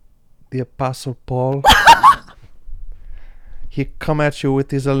 The Apostle Paul. He come at you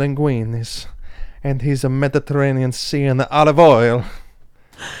with his linguines and his Mediterranean Sea and the olive oil.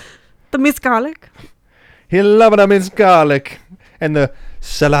 The Miss Garlic. He loved him his garlic and the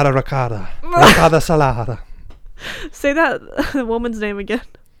salada ricotta. Ricotta salada. Say that woman's name again.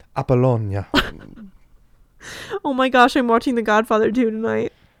 Apollonia. Oh my gosh, I'm watching The Godfather 2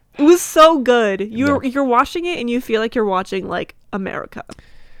 tonight. It was so good. You're watching it and you feel like you're watching like America.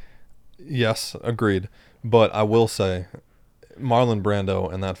 Yes, agreed. But I will say, Marlon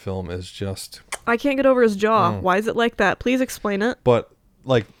Brando in that film is just... I can't get over his jaw. Why is it like that? Please explain it. But,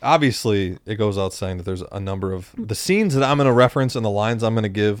 like, obviously, it goes out saying that there's a number of... The scenes that I'm going to reference and the lines I'm going to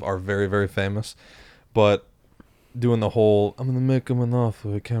give are very, very famous. But doing the whole, I'm going to make him an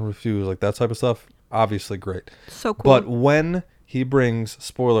offer I can't refuse, like that type of stuff, obviously great. So cool. But when he brings,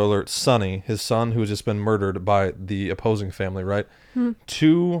 spoiler alert, Sonny, his son who's just been murdered by the opposing family, right,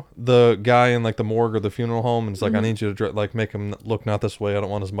 to the guy in like the morgue or the funeral home, and it's like, I need you to like make him look not this way. I don't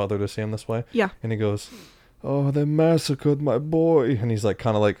want his mother to see him this way. Yeah. And he goes, oh, they massacred my boy. And he's like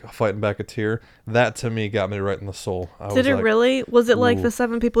kind of like fighting back a tear. That to me got me right in the soul. Did it like, really? Was it like ooh. the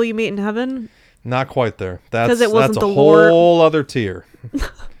 7 people you meet in heaven? Not quite there. That's it wasn't that's a the Lord. whole other tier.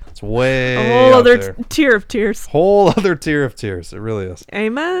 It's way A whole out other there. tier of tears. Whole other tier of tears. It really is.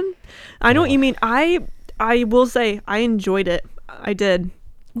 Amen. I know what you mean. I will say I enjoyed it. I did.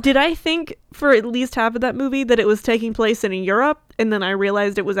 Did I think for at least half of that movie that it was taking place in Europe, and then I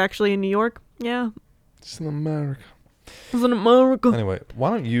realized it was actually in New York? Yeah. It's in America. It was in America. Anyway, why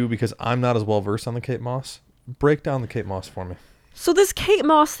don't you, because I'm not as well versed on the Kate Moss, break down the Kate Moss for me. So this Kate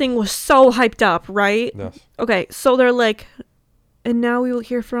Moss thing was so hyped up, right? Yes. Okay, so they're like, and now we will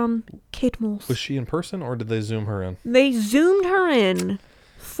hear from Kate Moss. Was she in person or did they zoom her in? They zoomed her in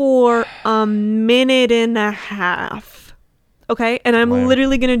for a minute and a half. Okay? And I'm Wow.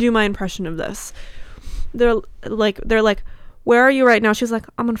 literally going to do my impression of this. They're like, where are you right now? She's like,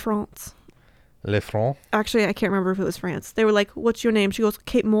 I'm in France. Le Front. Actually, I can't remember if it was France. They were like, what's your name? She goes,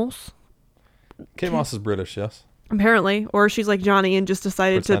 Kate Moss. Kate Moss is British, yes. Apparently. Or she's like Johnny and just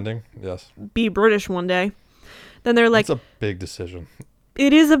decided Pretending, yes. to be British one day. Then they're like, That's a big decision.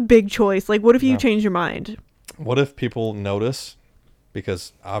 it is a big choice. Like, what if you Yeah. change your mind? What if people notice,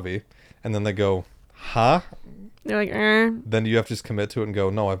 because Avi, and then they go, huh? They're like, Then you have to just commit to it and go,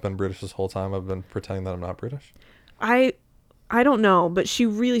 no, I've been British this whole time. I've been pretending that I'm not British. I don't know, but she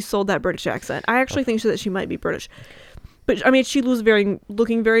really sold that British accent. I actually think that she might be British. But, I mean, she was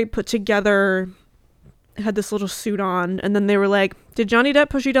looking very put together, had this little suit on, and then they were like, did Johnny Depp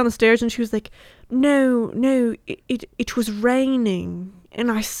push you down the stairs? And she was like, no, it was raining,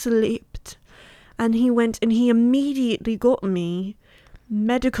 and I slipped. And he went, and he immediately got me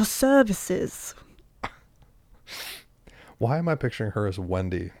medical services. Why am I picturing her as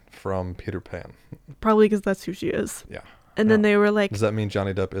Wendy from Peter Pan? Probably because that's who she is. Yeah. And then they were like, Does that mean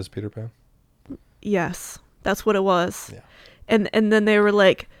Johnny Depp is Peter Pan? yes, that's what it was. Yeah. And then they were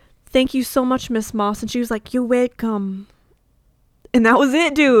like, thank you so much, Miss Moss. And she was like, you're welcome. And that was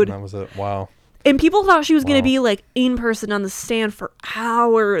it, dude. And that was it. Wow. And people thought she was going Wow. to be like in person on the stand for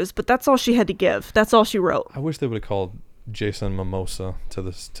hours, but that's all she had to give. That's all she wrote. I wish they would have called Jason Mimosa to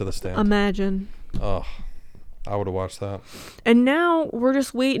the stand. Imagine. Oh, I would have watched that. And now we're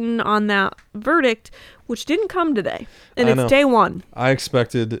just waiting on that verdict, which didn't come today. And I it's know. day 1. I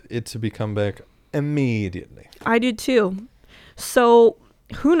expected it to be come back immediately. I did too. So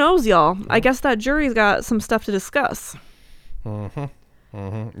who knows, y'all? I guess that jury's got some stuff to discuss.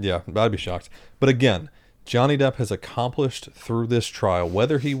 Yeah, I'd be shocked. But again, Johnny Depp has accomplished through this trial,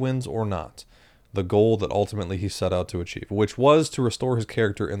 whether he wins or not, the goal that ultimately he set out to achieve, which was to restore his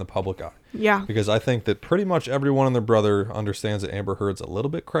character in the public eye. Yeah. Because I think that pretty much everyone and their brother understands that Amber Heard's a little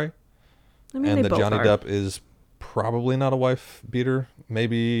bit cray, I mean, and they that both Johnny are. Depp is probably not a wife beater.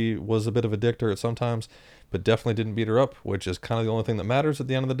 Maybe was a bit of a dick to her at sometimes, but definitely didn't beat her up, which is kind of the only thing that matters at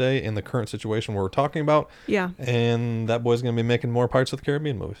the end of the day in the current situation we're talking about. Yeah. And that boy's going to be making more Pirates of the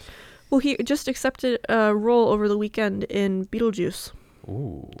Caribbean movies. Well, he just accepted a role over the weekend in Beetlejuice.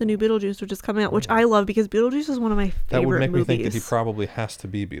 Ooh. The new Beetlejuice, which is coming out, which I love because Beetlejuice is one of my favorite That would make movies. me think that he probably has to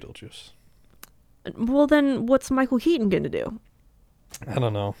be Beetlejuice. Well, then what's Michael Keaton going to do? I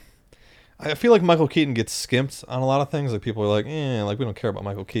don't know. I feel like Michael Keaton gets skimped on a lot of things. Like people are like, like we don't care about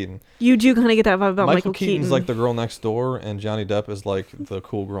Michael Keaton. You do kind of get that vibe about Michael Keaton's Keaton. like the girl next door, and Johnny Depp is like the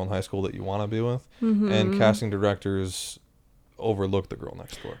cool girl in high school that you want to be with. Mm-hmm. And casting directors overlook the girl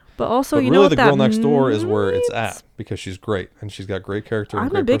next door. But also, But you really, know what the that girl next door is where it's means? at because she's great and she's got great character and I'm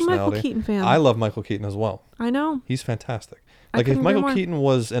great a big personality. Michael Keaton fan. I love Michael Keaton as well. I know. He's fantastic. I Like if couldn't agree Michael more. Keaton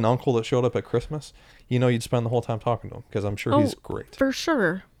was an uncle that showed up at Christmas, you'd spend the whole time talking to him because I'm sure he's great. For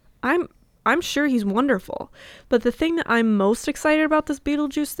sure. I'm sure he's wonderful. But the thing that I'm most excited about this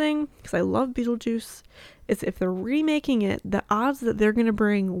Beetlejuice thing, because I love Beetlejuice, is if they're remaking it, the odds that they're going to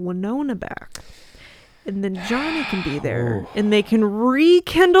bring Winona back. And then Johnny can be there. And they can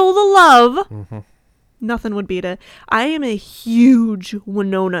rekindle the love. Mm-hmm. Nothing would beat it. I am a huge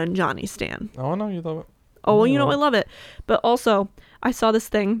Winona and Johnny stan. Oh, I know you love it. Oh, you know, I love it. But also, I saw this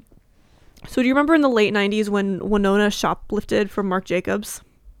thing. So do you remember in the late 90s when Winona shoplifted from Marc Jacobs?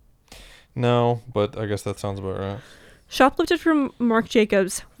 No, but I guess that sounds about right. Shoplifted from Marc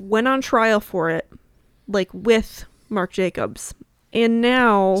Jacobs, went on trial for it, like with Marc Jacobs. And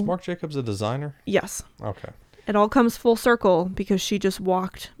now... Is Marc Jacobs a designer? Yes. Okay. It all comes full circle because she just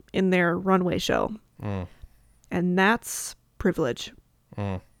walked in their runway show. Mm. And that's privilege.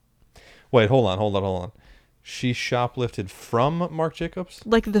 Mm. Wait, hold on. She shoplifted from Marc Jacobs?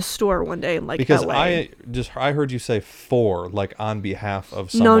 Like the store one day in like Because LA. I heard you say for, like on behalf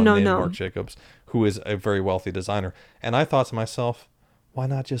of someone named No. Marc Jacobs, who is a very wealthy designer. And I thought to myself, why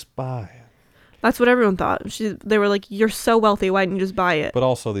not just buy it? That's what everyone thought. They were like, you're so wealthy, why didn't you just buy it? But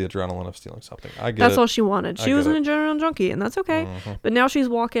also the adrenaline of stealing something. I get That's it. all she wanted. She was an adrenaline junkie, and that's okay. Mm-hmm. But now she's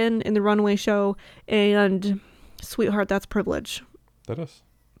walking in the runway show, and sweetheart, that's privilege. That is.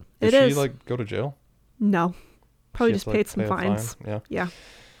 It Did is. she go to jail? No. Probably She just has to, paid some pay a fine? fines. Yeah. Yeah.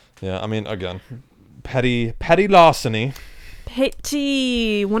 Yeah, I mean, again, petty larceny.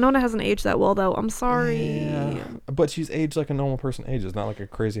 Pity. Winona hasn't aged that well, though. I'm sorry. Yeah. But she's aged like a normal person ages, not like a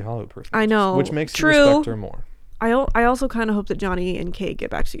crazy Hollywood person. I know. Which makes True. you respect her more. I also kind of hope that Johnny and Kate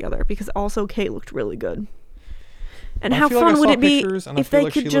get back together because also Kate looked really good. And how fun would it be if they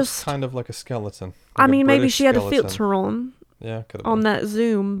could just kind of like a skeleton. I like a mean, maybe British she had a skeleton. filter on Yeah, could have on that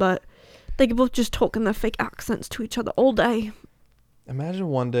Zoom, but they could both just talk in their fake accents to each other all day. Imagine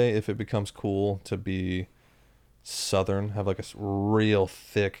one day if it becomes cool to be Southern, have like a real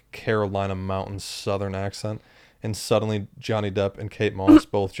thick Carolina mountain Southern accent, and suddenly Johnny Depp and Kate Moss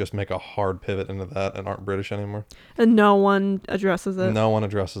both just make a hard pivot into that and aren't British anymore. And no one addresses it. No one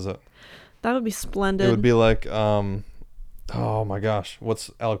addresses it. That would be splendid. It would be like, oh my gosh,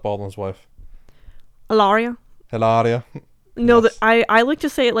 what's Alec Baldwin's wife? Ilaria? Hilaria. No, Yes. I like to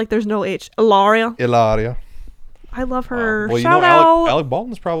say it like there's no H. Ilaria. Hilaria. I love her. Well, Shout out. Alec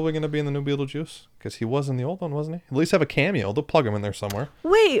Baldwin's probably going to be in the new Beetlejuice because he was in the old one, wasn't he? At least have a cameo. They'll plug him in there somewhere.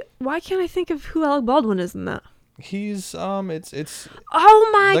 Wait, why can't I think of who Alec Baldwin is in that? He's it's Oh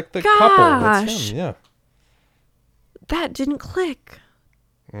my like the gosh. couple. That's him. Yeah. That didn't click.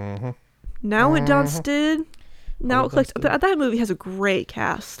 Mm-hmm. Now it does did. Now Oh, it it clicked. does did. That movie has a great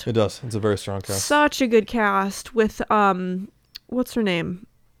cast. It does. It's a very strong cast. Such a good cast with what's her name?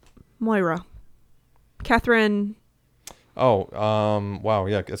 Moira. Catherine. Oh, wow,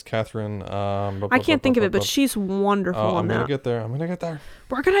 yeah, it's Catherine. I can't think of it, but she's wonderful I'm in gonna that. get there. I'm gonna get there.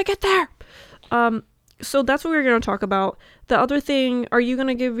 We're gonna get there. So that's what we're gonna talk about. The other thing, are you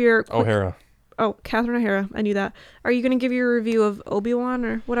gonna give your O'Hara. Oh, Catherine O'Hara. I knew that. Are you gonna give your review of Obi-Wan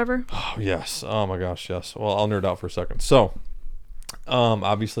or whatever? Oh yes. Oh my gosh, yes. Well, I'll nerd out for a second. So,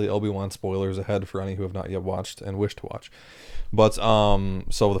 obviously Obi-Wan spoilers ahead for any who have not yet watched and wish to watch. But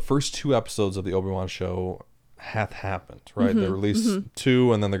so the first 2 episodes of the Obi-Wan show hath happened, right? They released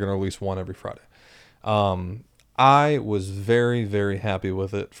 2 and then they're going to release 1 every Friday. I was very, very happy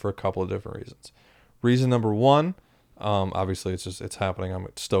with it for a couple of different reasons. Reason number 1, obviously it's happening. I'm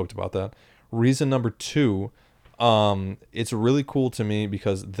stoked about that. Reason number 2, it's really cool to me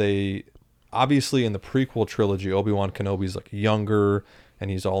because they obviously in the prequel trilogy, Obi-Wan Kenobi's like younger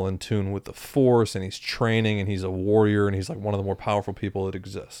and he's all in tune with the Force and he's training and he's a warrior and he's like one of the more powerful people that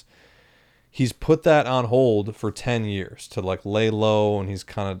exists. He's put that on hold for 10 years to like lay low, and he's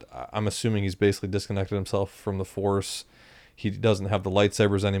kind of, I'm assuming he's basically disconnected himself from the Force. He doesn't have the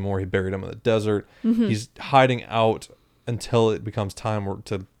lightsabers anymore. He buried them in the desert. He's hiding out until it becomes time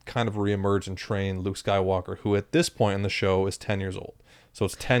to kind of reemerge and train Luke Skywalker, who at this point in the show is 10 years old. So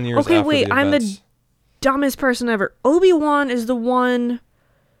it's 10 years Okay, after wait, the I'm events. the dumbest person ever. Obi-Wan is the one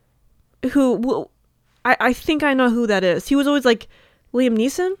I think I know who that is. He was always like Liam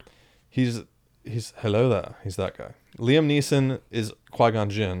Neeson. He's hello there. He's that guy. Liam Neeson is Qui-Gon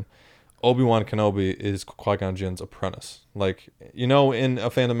Jinn. Obi-Wan Kenobi is Qui-Gon Jinn's apprentice. Like, you know, in A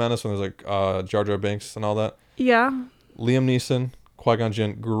Phantom Menace when there's like Jar Jar Binks and all that. Yeah. Liam Neeson, Qui-Gon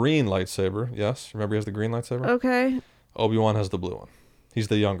Jinn, green lightsaber. Yes, remember he has the green lightsaber. Okay. Obi-Wan has the blue one. He's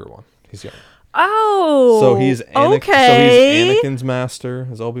the younger one. He's young. Oh. So he's okay. So he's Anakin's master,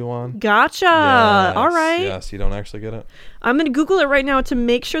 is Obi-Wan. Gotcha. Yes, All right. Yes, you don't actually get it. I'm gonna Google it right now to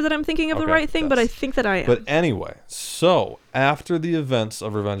make sure that I'm thinking of the Okay, right thing, but I yes. think that I am. But anyway, so after the events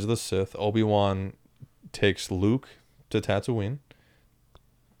of Revenge of the Sith, Obi-Wan takes Luke to Tatooine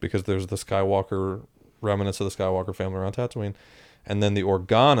because there's the Skywalker remnants of the Skywalker family around Tatooine, and then the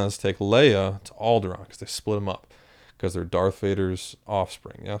Organas take Leia to Alderaan because they split them up because they're Darth Vader's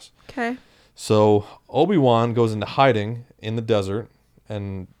offspring. Yes. Okay. So Obi-Wan goes into hiding in the desert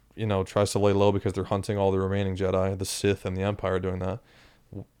and, you know, tries to lay low because they're hunting all the remaining Jedi, the Sith and the Empire doing that,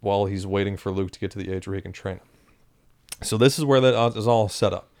 while he's waiting for Luke to get to the age where he can train him. So this is where that is all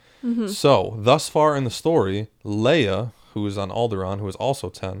set up. Mm-hmm. So thus far in the story, Leia, who is on Alderaan, who is also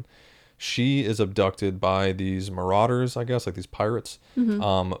 10, she is abducted by these marauders, I guess, like these pirates.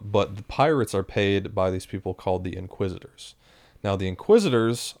 Mm-hmm. But the pirates are paid by these people called the Inquisitors. Now, the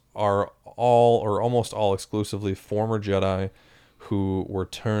Inquisitors are all or almost all exclusively former Jedi who were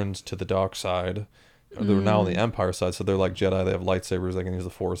turned to the dark side. They're now on the Empire side, so they're like Jedi. They have lightsabers. They can use the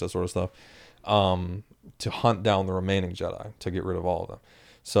Force, that sort of stuff, to hunt down the remaining Jedi, to get rid of all of them.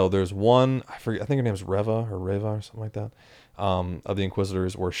 So there's one, I forget, I think her name's Reva or something like that, of the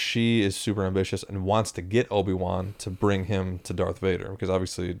Inquisitors, where she is super ambitious and wants to get Obi-Wan to bring him to Darth Vader, because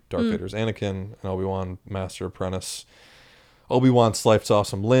obviously Darth Vader's Anakin and Obi-Wan, master apprentice. Obi-Wan sliced off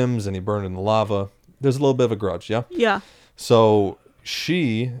some limbs and he burned in the lava. There's a little bit of a grudge, yeah? Yeah. So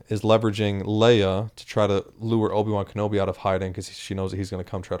she is leveraging Leia to try to lure Obi-Wan Kenobi out of hiding because she knows that he's going to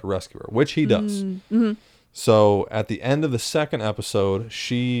come try to rescue her, which he does. Mm-hmm. So at the end of the second episode,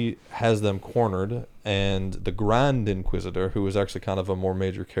 she has them cornered, and the Grand Inquisitor, who is actually kind of a more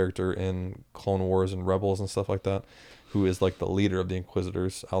major character in Clone Wars and Rebels and stuff like that, who is like the leader of the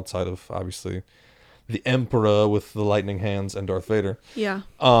Inquisitors outside of, obviously, the Emperor with the lightning hands and Darth Vader. Yeah.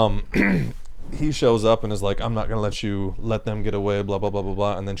 He shows up and is like, I'm not going to let them get away, blah, blah, blah, blah,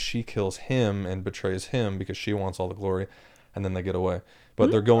 blah. And then she kills him and betrays him because she wants all the glory. And then they get away.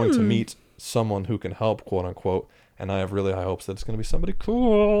 But they're going to meet someone who can help, quote unquote. And I have really high hopes that it's going to be somebody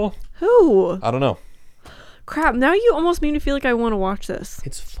cool. Who? I don't know. Crap. Now you almost made me feel like I want to watch this.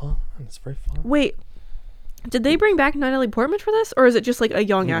 It's fun. It's very fun. Wait. Did they bring back Natalie Portman for this? Or is it just like a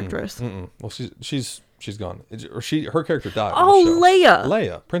young actress? Well, she's gone. Her character died. Oh, in the show. Leia.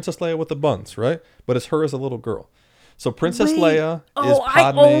 Leia. Princess Leia with the buns, right? But it's her as a little girl. So Princess Wait. Leia is Oh, I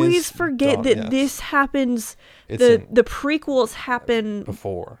Padme's always forget daughter. that this happens. It's in The prequels happen.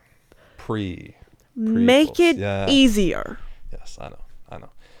 before. Make it Yeah. easier. Yes, I know.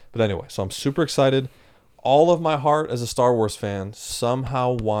 But anyway, so I'm super excited. All of my heart as a Star Wars fan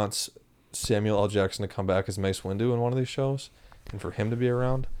somehow wants Samuel L. Jackson to come back as Mace Windu in one of these shows and for him to be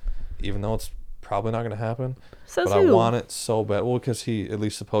around, even though it's probably not going to happen. Says But I who? want it so bad. Well, because he at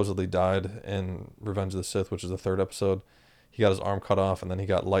least supposedly died in Revenge of the Sith, which is the third episode. He got his arm cut off and then he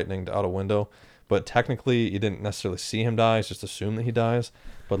got lightninged out a window. But technically, you didn't necessarily see him die. It's just assumed that he dies.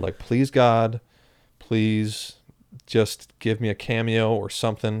 But like, please God, please just give me a cameo or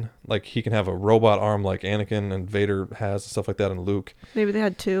something. Like, he can have a robot arm like Anakin and Vader has and stuff like that, and Luke. Maybe they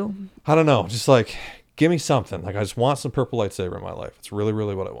had two. I don't know. Just like, give me something. Like, I just want some purple lightsaber in my life. It's really,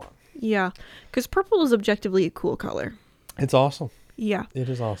 really what I want. Yeah. Because purple is objectively a cool color. It's awesome. Yeah. It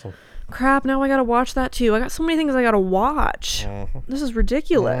is awesome. Crap, now I gotta watch that too. I got so many things I gotta watch. This is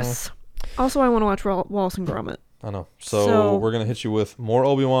ridiculous. Also, I want to watch Wallace and Gromit. I know. So we're going to hit you with more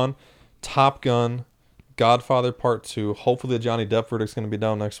Obi-Wan, Top Gun, Godfather Part 2. Hopefully the Johnny Depp verdict's going to be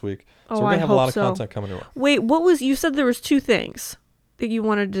down next week. So we're going to have a lot of content coming your way. Wait, you said there was two things that you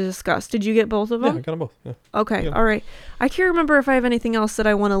wanted to discuss. Did you get both of them? Yeah, I got them both. Yeah. Okay, Yeah. all right. I can't remember if I have anything else that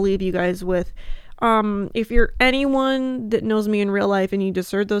I want to leave you guys with. If you're anyone that knows me in real life and you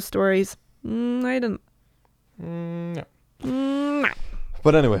just heard those stories, I didn't. No. No.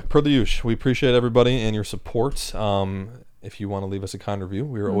 But anyway, per the usual, we appreciate everybody and your support. If you want to leave us a kind review,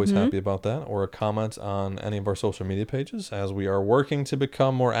 we are always happy about that, or a comment on any of our social media pages, as we are working to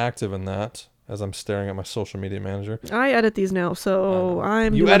become more active in that. As I'm staring at my social media manager. I edit these now, so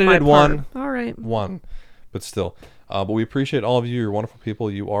I'm You doing edited my one. part. All right. One, but still. But we appreciate all of you. You're wonderful people.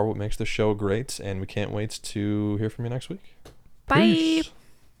 You are what makes the show great, and we can't wait to hear from you next week. Bye. Peace.